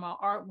revenue from our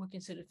art, we're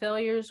considered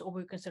failures or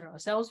we consider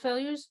ourselves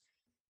failures.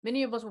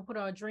 Many of us will put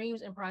our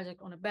dreams and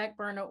projects on the back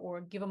burner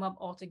or give them up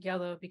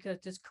altogether because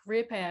this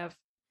career path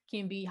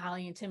can be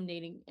highly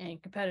intimidating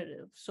and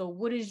competitive. So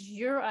what is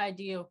your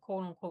idea of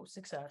quote unquote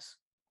success?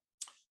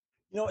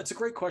 It's a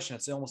great question.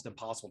 It's almost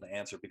impossible to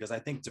answer, because I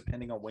think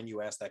depending on when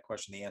you ask that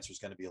question, the answer is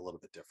going to be a little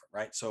bit different,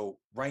 right? So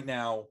right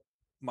now,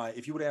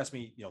 if you would ask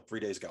me, 3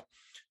 days ago,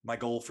 my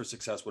goal for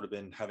success would have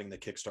been having the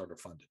Kickstarter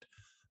funded.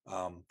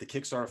 The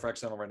Kickstarter for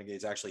Accidental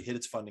Renegades actually hit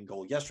its funding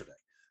goal yesterday,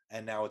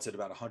 and now it's at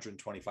about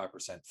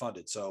 125%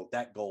 funded. So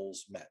that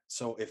goal's met.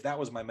 So if that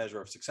was my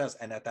measure of success,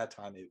 and at that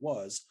time it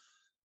was,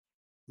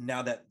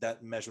 now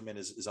that measurement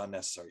is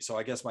unnecessary. So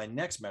I guess my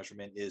next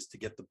measurement is to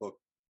get the book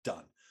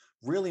done.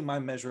 Really, my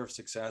measure of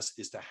success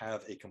is to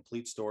have a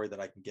complete story that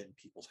I can get in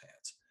people's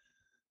hands,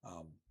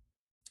 um,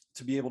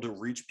 to be able to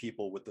reach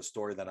people with the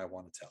story that I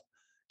want to tell.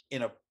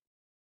 In a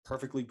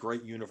perfectly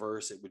great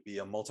universe, it would be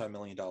a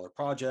multi-million-dollar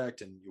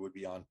project and you would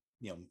be on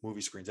movie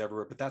screens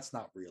everywhere, but that's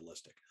not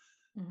realistic.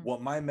 Mhm.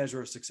 What my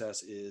measure of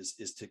success is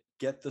to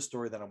get the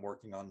story that I'm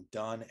working on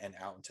done and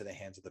out into the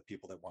hands of the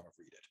people that want to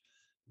read it.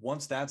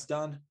 Once that's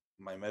done,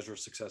 my measure of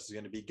success is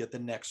going to be get the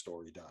next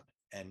story done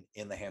and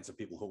in the hands of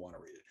people who want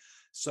to read it.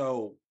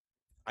 So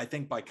I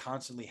think by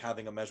constantly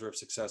having a measure of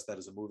success that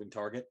is a moving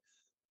target,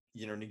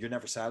 you're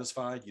never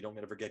satisfied. You don't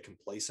ever get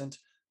complacent,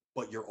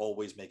 but you're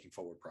always making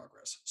forward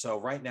progress. So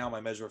right now, my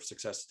measure of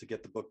success is to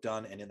get the book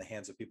done and in the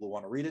hands of people who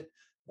want to read it.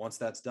 Once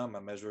that's done, my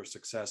measure of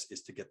success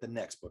is to get the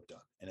next book done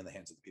and in the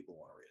hands of the people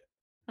who want to read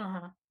it.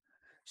 Uh-huh.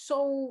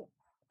 So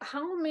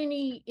how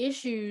many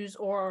issues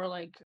or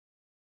like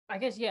I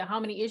guess yeah, how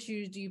many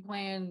issues do you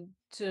plan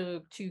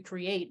to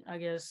create? I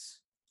guess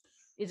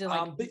is it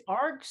like But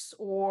arcs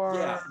yeah,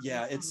 or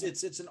yeah, it's um,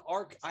 it's it's an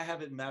arc. I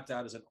have it mapped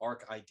out as an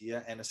arc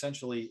idea, and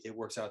essentially it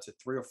works out to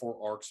 3 or 4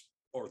 arcs,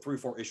 or 3 or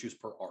 4 issues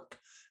per arc,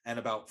 and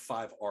about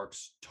 5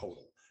 arcs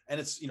total. And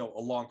it's a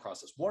long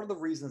process. One of the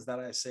reasons that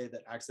I say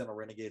that Accidental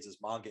Renegades is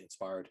manga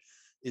inspired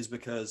is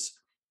because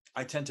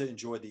I tend to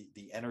enjoy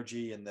the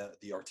energy and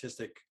the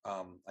artistic,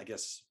 I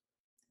guess,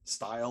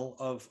 style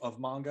of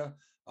manga.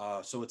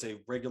 So it's a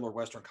regular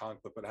Western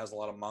comic book, but it has a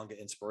lot of manga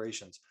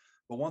inspirations.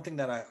 But one thing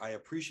that I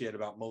appreciate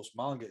about most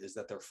manga is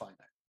that they're finite,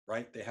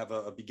 right? They have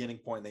a beginning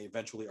point, and they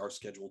eventually are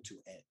scheduled to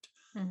end.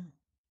 mhm,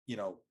 You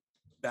know,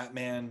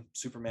 Batman,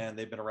 Superman,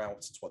 they've been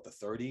around since what, the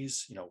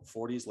 30s,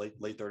 40s,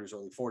 late 30s,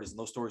 early 40s, and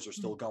those stories are mhm,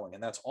 still going,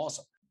 and that's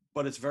awesome.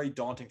 But it's very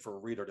daunting for a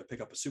reader to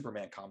pick up a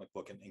Superman comic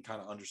book and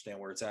kind of understand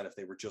where it's at if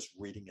they were just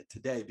reading it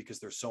today, because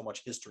there's so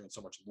much history and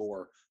so much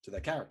lore to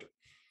that character.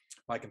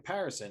 By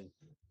comparison,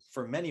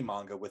 for many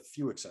manga, with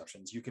few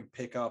exceptions, you can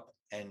pick up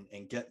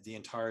and get the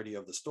entirety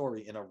of the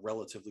story in a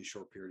relatively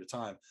short period of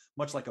time,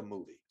 much like a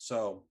movie.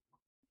 So,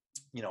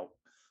 you know,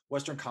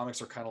 Western comics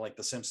are kind of like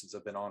The Simpsons,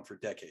 have been on for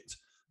decades,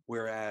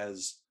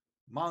 whereas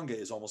manga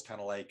is almost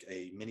kind of like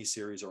a mini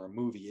series or a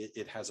movie.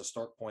 It has a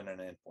start point and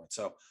an end point.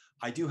 So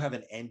I do have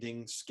an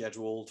ending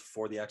scheduled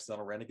for the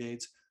Accidental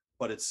Renegades,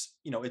 but it's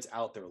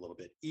out there a little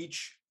bit.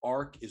 Each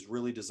arc is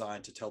really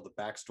designed to tell the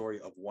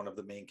backstory of one of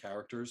the main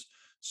characters.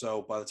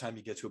 So by the time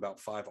you get to about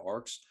 5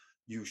 arcs,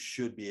 you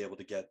should be able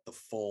to get the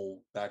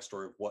full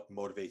backstory of what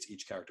motivates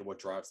each character, what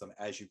drives them,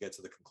 as you get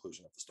to the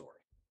conclusion of the story.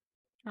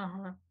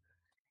 uh-huh.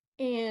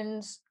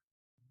 And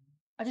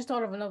I just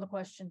thought of another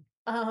question.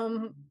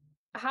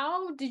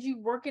 How did you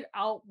work it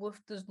out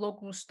with the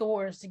local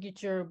stores to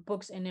get your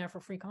books in there for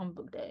free comic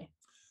book day?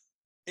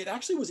 It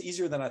actually was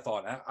easier than I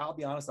thought. I'll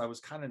be honest, I was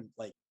kind of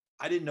like,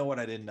 I didn't know what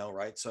I didn't know,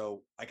 right?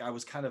 So like I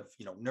was kind of,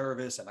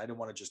 nervous, and I didn't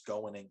want to just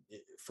go in and,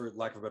 for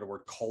lack of a better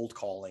word, cold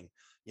calling,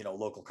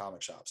 local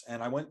comic shops.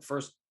 And I went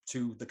first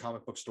to the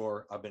comic book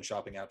store I've been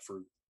shopping at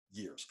for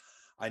years.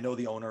 I know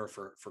the owner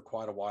for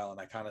quite a while, and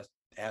I kind of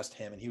asked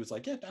him, and he was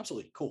like, "Yeah,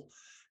 absolutely, cool."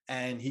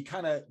 And he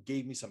kind of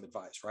gave me some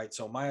advice, right?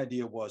 So my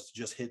idea was to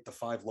just hit the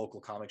 5 local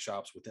comic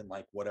shops within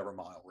like whatever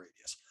mile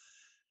radius.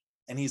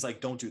 And he's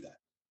like, don't do that,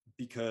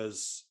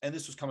 because, and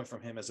this was coming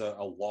from him as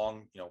a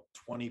long,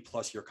 20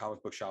 plus year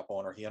comic book shop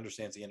owner. He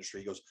understands the industry.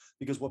 He goes,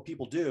 because what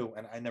people do,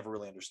 and I never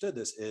really understood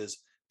this, is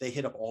they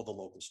hit up all the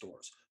local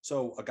stores.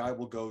 So a guy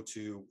will go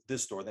to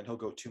this store, then he'll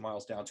go 2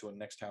 miles down to a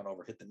next town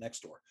over, hit the next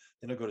store.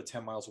 Then he'll go to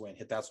 10 miles away and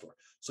hit that store.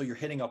 So you're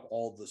hitting up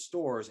all the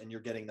stores and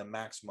you're getting the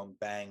maximum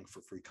bang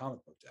for Free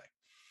Comic Book Day.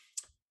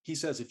 He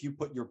says if you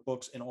put your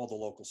books in all the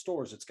local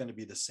stores, it's going to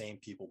be the same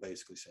people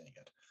basically seeing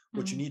it.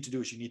 What you need to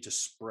do is you need to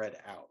spread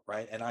out,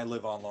 right? And I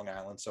live on Long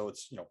Island, so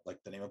it's, like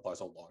the name implies,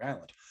 on Long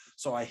Island.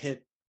 So I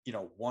hit,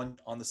 one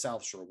on the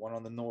South Shore, one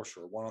on the North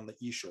Shore, one on the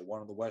East Shore,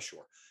 one on the West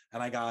Shore,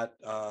 and I got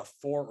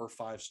 4 or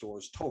 5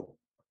 stores total,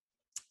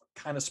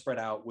 kind of spread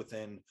out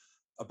within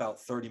about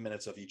 30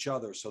 minutes of each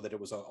other, so that it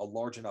was a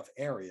large enough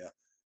area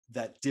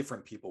that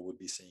different people would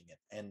be seeing it.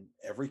 And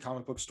every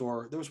comic book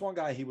store, there was one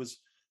guy, he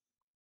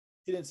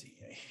didn't see,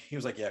 he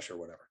was like, yeah, sure,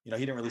 whatever. He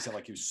didn't really sound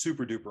like he was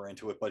super duper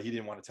into it, but he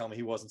didn't want to tell me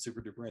he wasn't super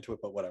duper into it,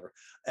 but whatever.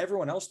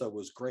 Everyone else though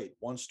was great.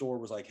 One store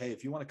was like, hey,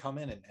 if you want to come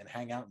in and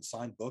hang out and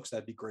sign books,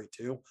 that'd be great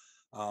too.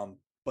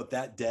 But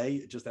that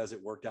day, just as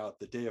it worked out,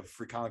 the day of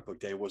Free Comic Book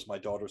Day was my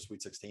daughter's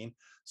Sweet 16.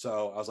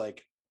 So I was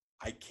like,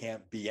 I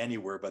can't be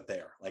anywhere but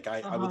there. Like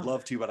I would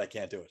love to, but I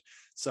can't do it.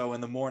 So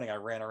in the morning I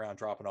ran around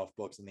dropping off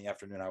books. In the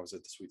afternoon I was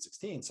at the Sweet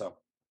 16. So,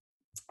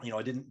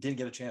 I didn't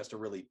get a chance to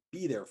really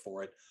be there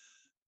for it,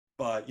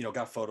 but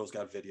got photos,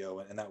 got video,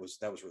 and that was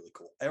really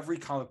cool. Every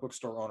comic book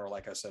store owner,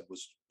 like I said,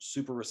 was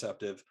super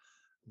receptive.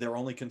 Their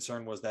only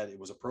concern was that it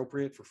was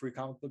appropriate for Free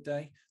Comic Book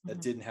Day,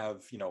 that didn't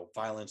have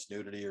violence,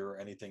 nudity, or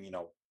anything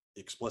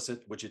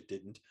explicit, which it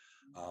didn't.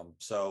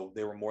 So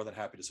they were more than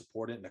happy to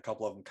support it, and a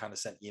couple of them kind of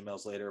sent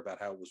emails later about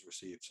how it was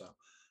received.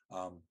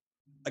 So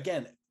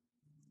again,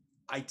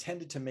 I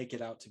tended to make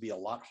it out to be a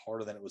lot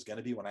harder than it was going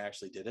to be when I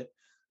actually did it.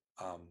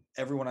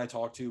 Everyone I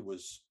talked to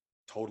was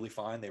totally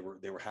fine. They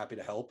were happy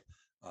to help.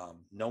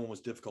 No one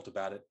was difficult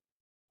about it.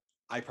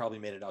 I probably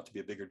made it out to be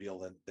a bigger deal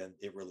than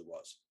it really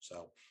was.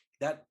 So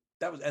that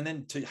was, and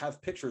then to have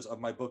pictures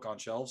of my book on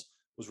shelves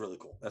was really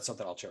cool. That's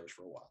something I'll cherish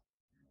for a while.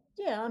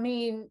 Yeah, I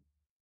mean,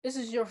 this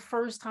is your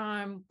first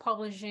time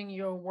publishing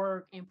your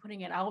work and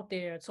putting it out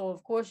there. So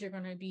of course you're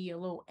going to be a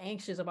little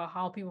anxious about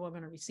how people are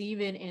going to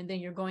receive it. And then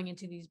you're going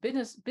into these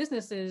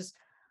businesses,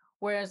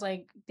 whereas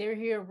like they're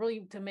here really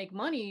to make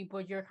money,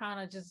 but you're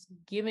kind of just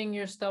giving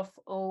your stuff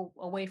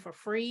away for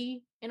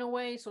free in a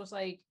way. So it's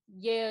like,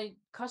 yeah,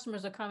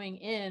 customers are coming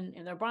in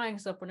and they're buying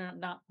stuff, but they're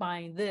not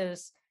buying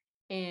this.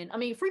 And I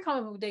mean, Free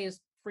Comic Book Day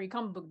is Free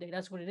Comic Book Day.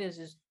 That's what it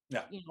is,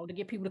 Yeah. To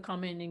get people to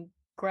come in and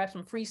grab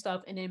some free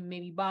stuff and then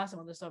maybe buy some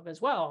other stuff as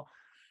well.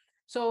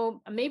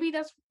 So maybe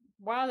that's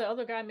why the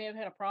other guy may have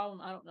had a problem.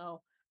 I don't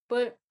know.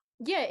 But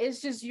yeah,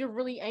 it's just you're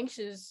really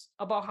anxious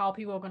about how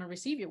people are going to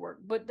receive your work.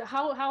 But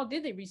how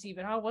did they receive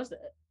it? How was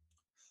that?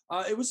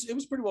 It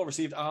was pretty well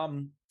received. I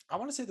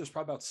want to say there's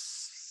probably about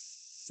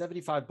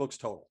 75 books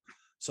total.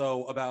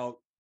 So about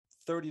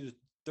 30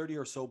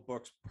 or so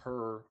books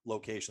per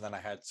location. Then I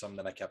had some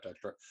that I kept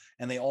extra,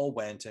 and they all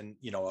went, and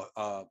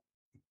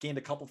gained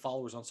a couple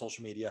followers on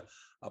social media.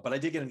 But I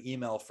did get an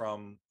email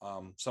from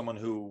someone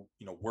who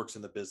works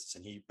in the business,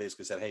 and he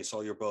basically said, "Hey,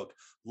 saw your book,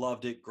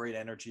 loved it, great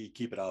energy,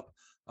 keep it up,"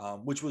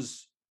 which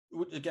was,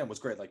 again, was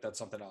great. Like that's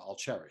something I'll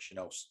cherish.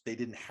 They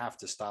didn't have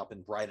to stop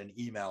and write an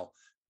email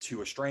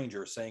to a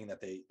stranger saying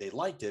that they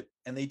liked it,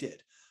 and they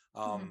did.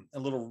 A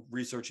little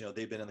research,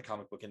 they've been in the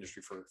comic book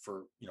industry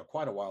for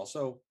quite a while,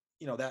 so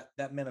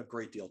that meant a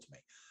great deal to me.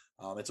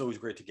 It's always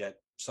great to get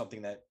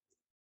something that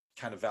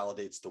kind of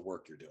validates the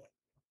work you're doing.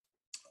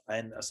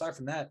 And aside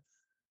from that,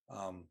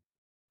 um,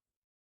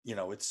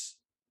 it's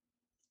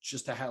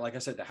just to have, like I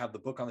said, to have the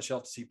book on the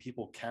shelf, to see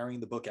people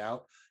carrying the book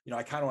out.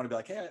 I kind of want to be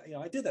like, hey,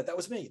 I did that. That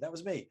was me. That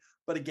was me.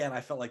 But again,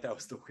 I felt like that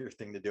was the weird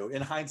thing to do.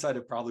 In hindsight,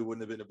 it probably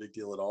wouldn't have been a big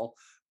deal at all.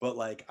 But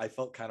like, I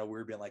felt kind of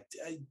weird being like,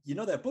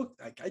 that book,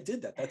 I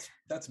did that.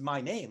 That's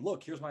my name.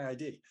 Look, here's my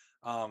ID.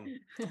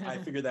 I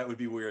figured that would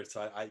be weird.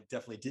 So I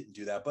definitely didn't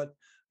do that. But,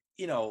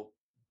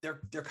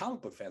 they're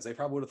comic book fans. They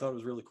probably would have thought it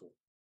was really cool.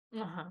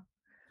 Uh-huh.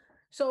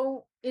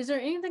 So, is there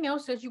anything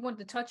else that you want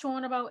to touch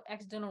on about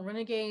Accidental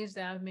Renegades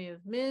that I may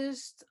have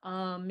missed?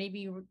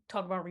 Maybe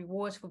talk about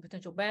rewards for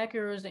potential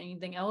backers, or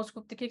anything else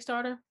with the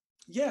Kickstarter?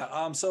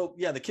 Yeah. So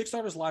yeah, the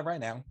Kickstarter's live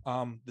right now.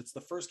 It's the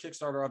first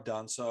Kickstarter I've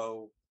done.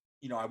 So,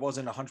 I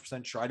wasn't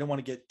 100% sure. I didn't want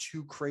to get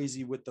too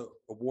crazy with the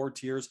award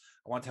tiers.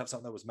 I wanted to have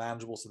something that was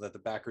manageable so that the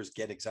backers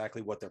get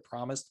exactly what they're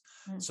promised.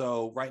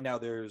 So right now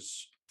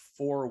there's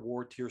 4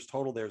 award tiers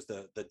total. There's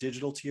the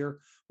digital tier,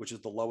 which is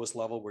the lowest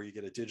level where you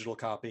get a digital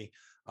copy.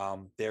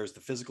 There's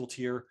the physical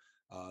tier.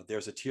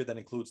 There's a tier that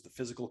includes the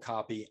physical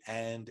copy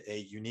and a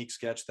unique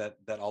sketch that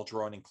I'll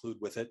draw and include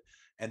with it.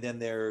 And then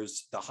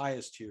there's the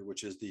highest tier,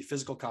 which is the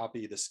physical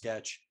copy, the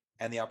sketch,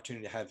 and the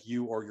opportunity to have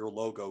you or your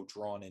logo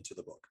drawn into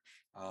the book.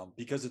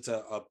 Because it's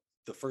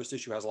the first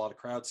issue has a lot of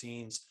crowd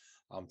scenes,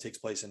 takes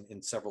place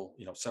in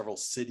several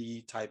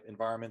city type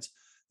environments.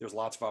 There's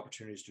lots of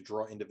opportunities to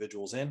draw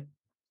individuals in.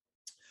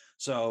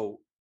 So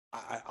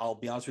I'll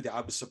be honest with you,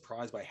 I was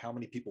surprised by how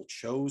many people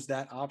chose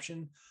that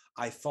option.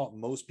 I thought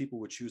most people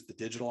would choose the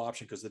digital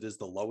option because it is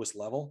the lowest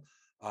level.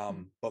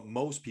 Mm. But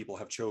most people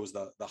have chose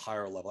the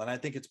higher level. And I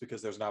think it's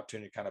because there's an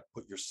opportunity to kind of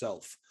put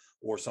yourself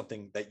or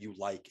something that you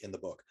like in the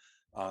book.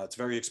 It's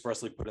very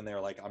expressly put in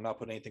there, like, I'm not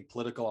putting anything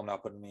political. I'm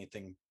not putting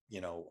anything,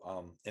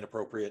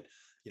 inappropriate.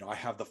 I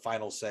have the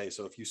final say.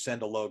 So if you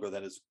send a logo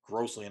that is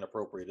grossly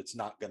inappropriate, it's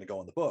not going to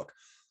go in the book.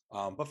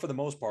 But for the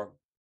most part,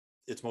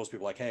 it's most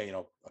people like, hey,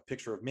 a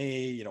picture of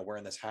me,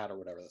 wearing this hat or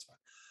whatever, that's fine.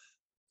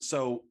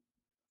 So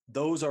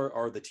those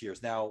are the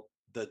tiers. Now,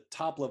 the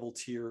top level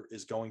tier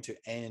is going to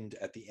end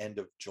at the end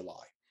of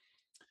July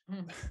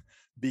Mm.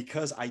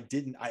 because I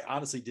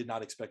honestly did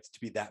not expect it to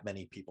be that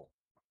many people.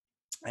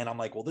 And I'm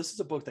like, well, this is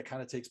a book that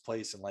kind of takes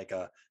place in like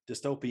a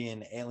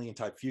dystopian alien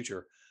type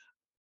future.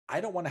 I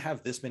don't want to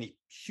have this many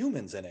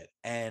humans in it.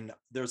 And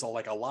there's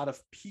like a lot of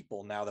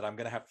people now that I'm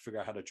going to have to figure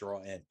out how to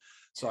draw in.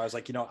 So I was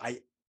like,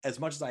 as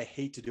much as I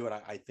hate to do it,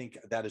 I think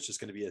that is just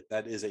going to be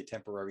that is a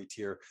temporary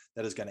tier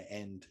that is going to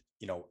end,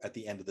 at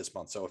the end of this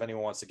month. So if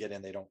anyone wants to get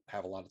in, they don't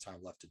have a lot of time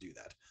left to do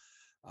that.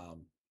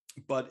 Um,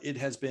 but it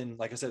has been,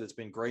 like I said, it's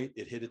been great.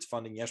 It hit its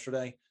funding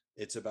yesterday.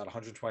 It's about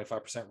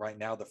 125% right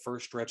now. The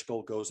first stretch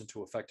goal goes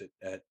into effect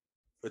at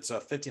it's a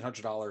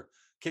 $1,500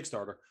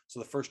 Kickstarter. So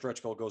the first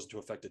stretch goal goes into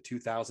effect at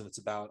 2,000. It's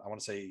about, I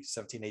want to say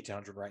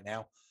 1,700, 1,800 right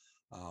now.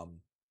 Um,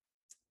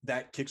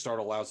 that Kickstarter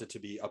allows it to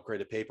be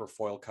upgraded paper,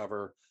 foil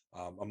cover,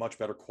 a much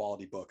better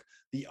quality book.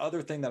 The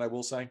other thing that I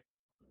will say,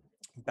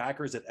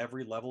 backers at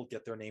every level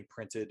get their name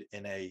printed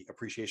in a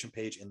appreciation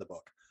page in the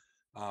book.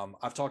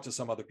 I've talked to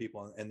some other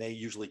people and they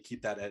usually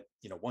keep that at,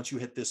 once you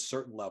hit this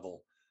certain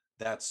level,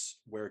 that's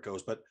where it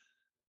goes. But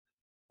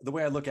the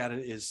way I look at it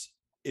is,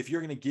 if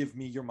you're going to give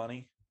me your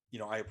money,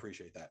 I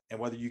appreciate that. And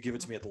whether you give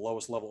it to me at the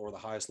lowest level or the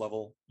highest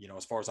level,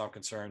 as far as I'm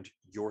concerned,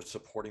 you're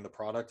supporting the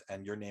product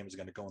and your name is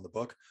going to go in the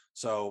book.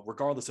 So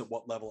regardless of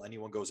what level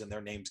anyone goes in,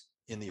 their name's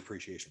in the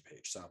appreciation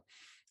page. So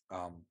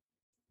um,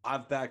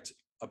 I've backed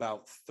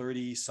about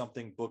 30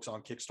 something books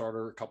on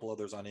Kickstarter, a couple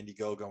others on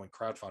Indiegogo and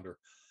Crowdfunder.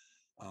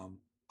 Um,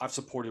 I've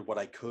supported what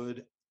I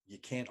could. You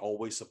can't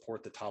always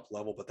support the top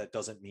level, but that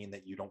doesn't mean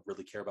that you don't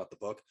really care about the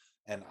book.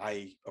 And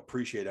I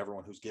appreciate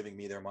everyone who's giving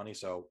me their money.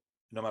 So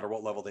no matter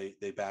what level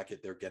they back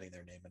it, they're getting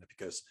their name in it,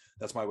 because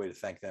that's my way to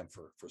thank them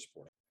for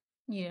supporting.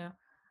 Yeah.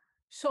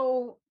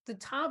 So the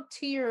top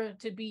tier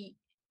to be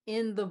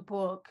in the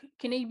book,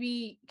 can it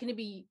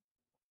be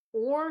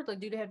or like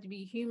do they have to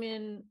be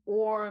human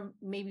or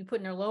maybe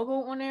putting their logo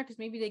on there? Because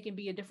maybe they can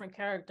be a different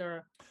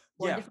character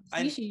or a Yeah, different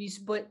and species,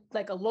 but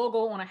like a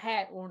logo on a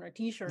hat or on a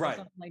t-shirt or right,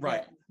 something like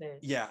right. that instead.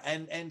 Yeah,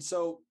 and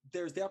so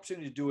there's the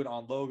opportunity to do it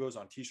on logos,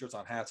 on t-shirts,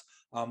 on hats.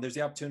 There's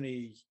the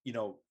opportunity,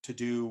 to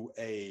do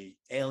a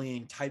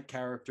alien type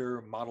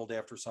character modeled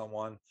after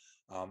someone.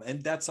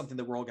 And that's something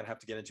that we're all going to have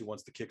to get into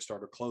once the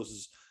Kickstarter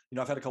closes.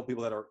 I've had a couple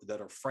people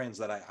that are friends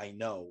that I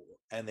know,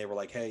 and they were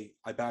like, "Hey,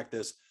 I backed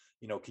this.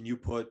 Can you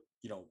put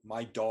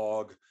my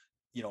dog,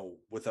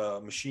 with a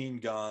machine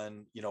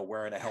gun,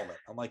 wearing a helmet?"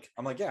 I'm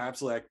like, yeah,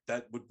 absolutely.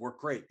 That would work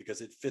great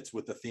because it fits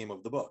with the theme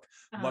of the book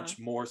Uh-huh. much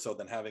more so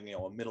than having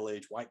a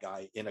middle-aged white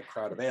guy in a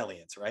crowd of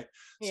aliens, right?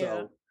 Yeah.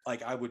 So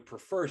like I would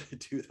prefer to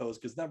do those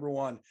because number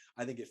one,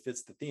 I think it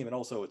fits the theme, and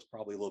also it's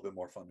probably a little bit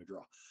more fun to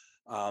draw.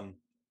 Um,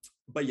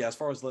 but yeah, as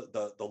far as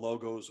the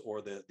logos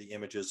or the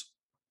images,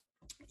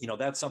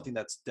 that's something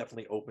that's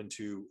definitely open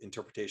to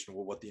interpretation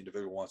with what the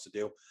individual wants to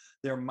do.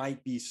 There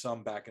might be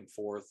some back and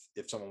forth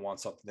if someone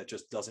wants something that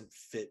just doesn't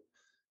fit,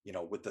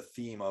 with the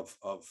theme of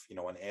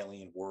an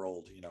alien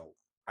world.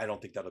 I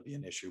don't think that'll be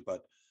an issue,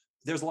 but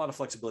there's a lot of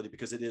flexibility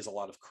because it is a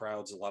lot of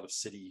crowds, a lot of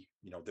city.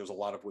 There's a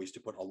lot of ways to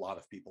put a lot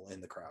of people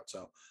in the crowd.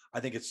 So I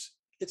think it's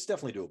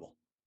definitely doable.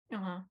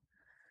 Uh-huh.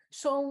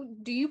 So,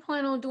 do you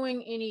plan on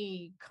doing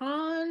any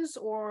cons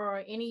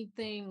or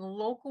anything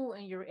local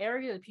in your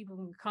area that people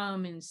can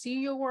come and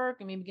see your work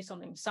and maybe get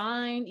something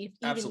signed? If even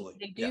if Absolutely,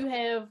 they yeah. do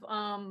have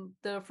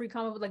the free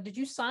comic book, like did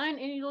you sign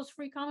any of those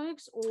free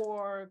comics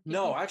or can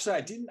No, people actually,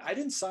 I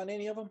didn't sign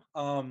any of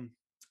them.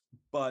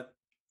 But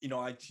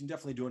I can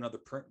definitely do another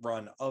print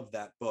run of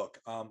that book.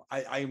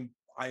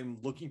 I'm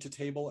looking to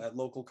table at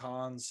local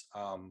cons.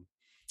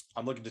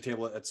 I'm looking to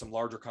table at some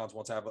larger cons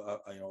once I have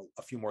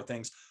a few more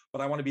things.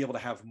 But I want to be able to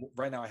have,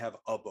 right now I have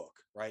a book,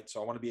 right?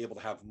 So I want to be able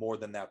to have more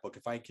than that book.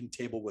 If I can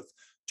table with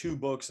 2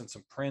 books and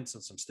some prints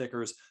and some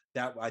stickers,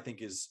 that I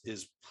think is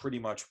pretty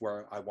much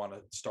where I want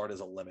to start as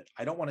a limit.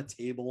 I don't want to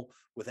table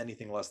with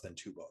anything less than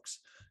 2 books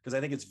because I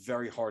think it's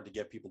very hard to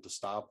get people to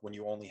stop when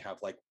you only have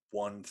like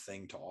one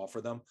thing to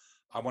offer them.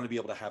 I want to be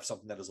able to have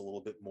something that is a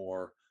little bit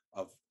more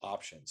of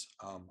options.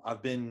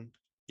 I've been,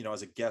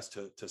 as a guest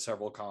to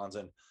several cons,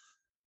 and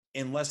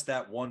unless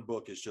that one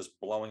book is just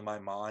blowing my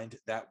mind,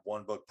 that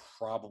one book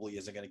probably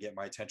isn't going to get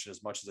my attention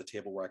as much as a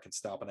table where I can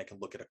stop and I can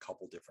look at a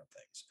couple different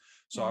things.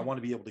 So I Mhm. want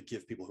to be able to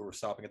give people who are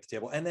stopping at the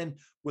table. And then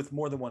with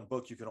more than one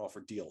book, you can offer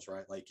deals,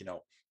 right? Like,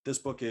 this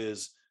book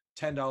is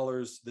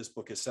 $10, this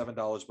book is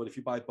 $7, but if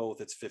you buy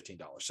both, it's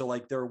 $15. So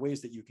like there are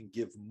ways that you can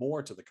give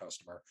more to the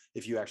customer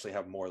if you actually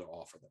have more to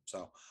offer them.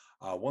 So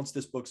once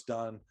this book's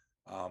done,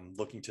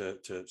 looking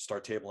to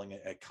start tabling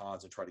at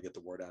cons and try to get the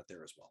word out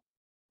there as well.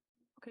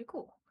 Okay,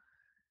 cool.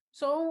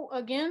 So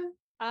again,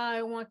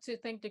 I want to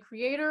thank the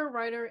creator,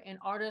 writer, and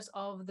artist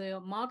of the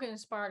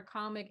manga-inspired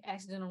comic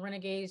Accidental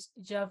Renegades,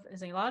 Jeff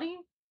Zailati,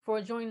 for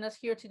joining us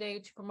here today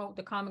to promote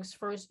the comic's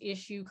first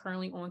issue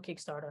currently on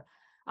Kickstarter.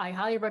 I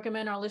highly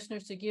recommend our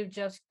listeners to give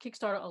Jeff's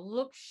Kickstarter a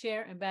look,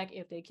 share, and back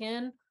if they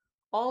can.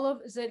 All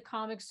of Zed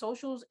Comics'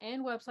 socials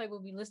and website will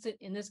be listed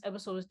in this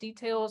episode's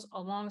details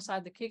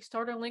alongside the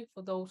Kickstarter link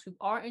for those who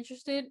are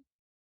interested.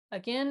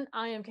 Again,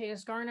 I am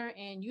KS Garner,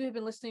 and you have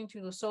been listening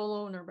to the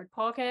Solo Nerdbird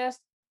podcast.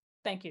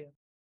 Thank you.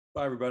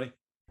 Bye, everybody.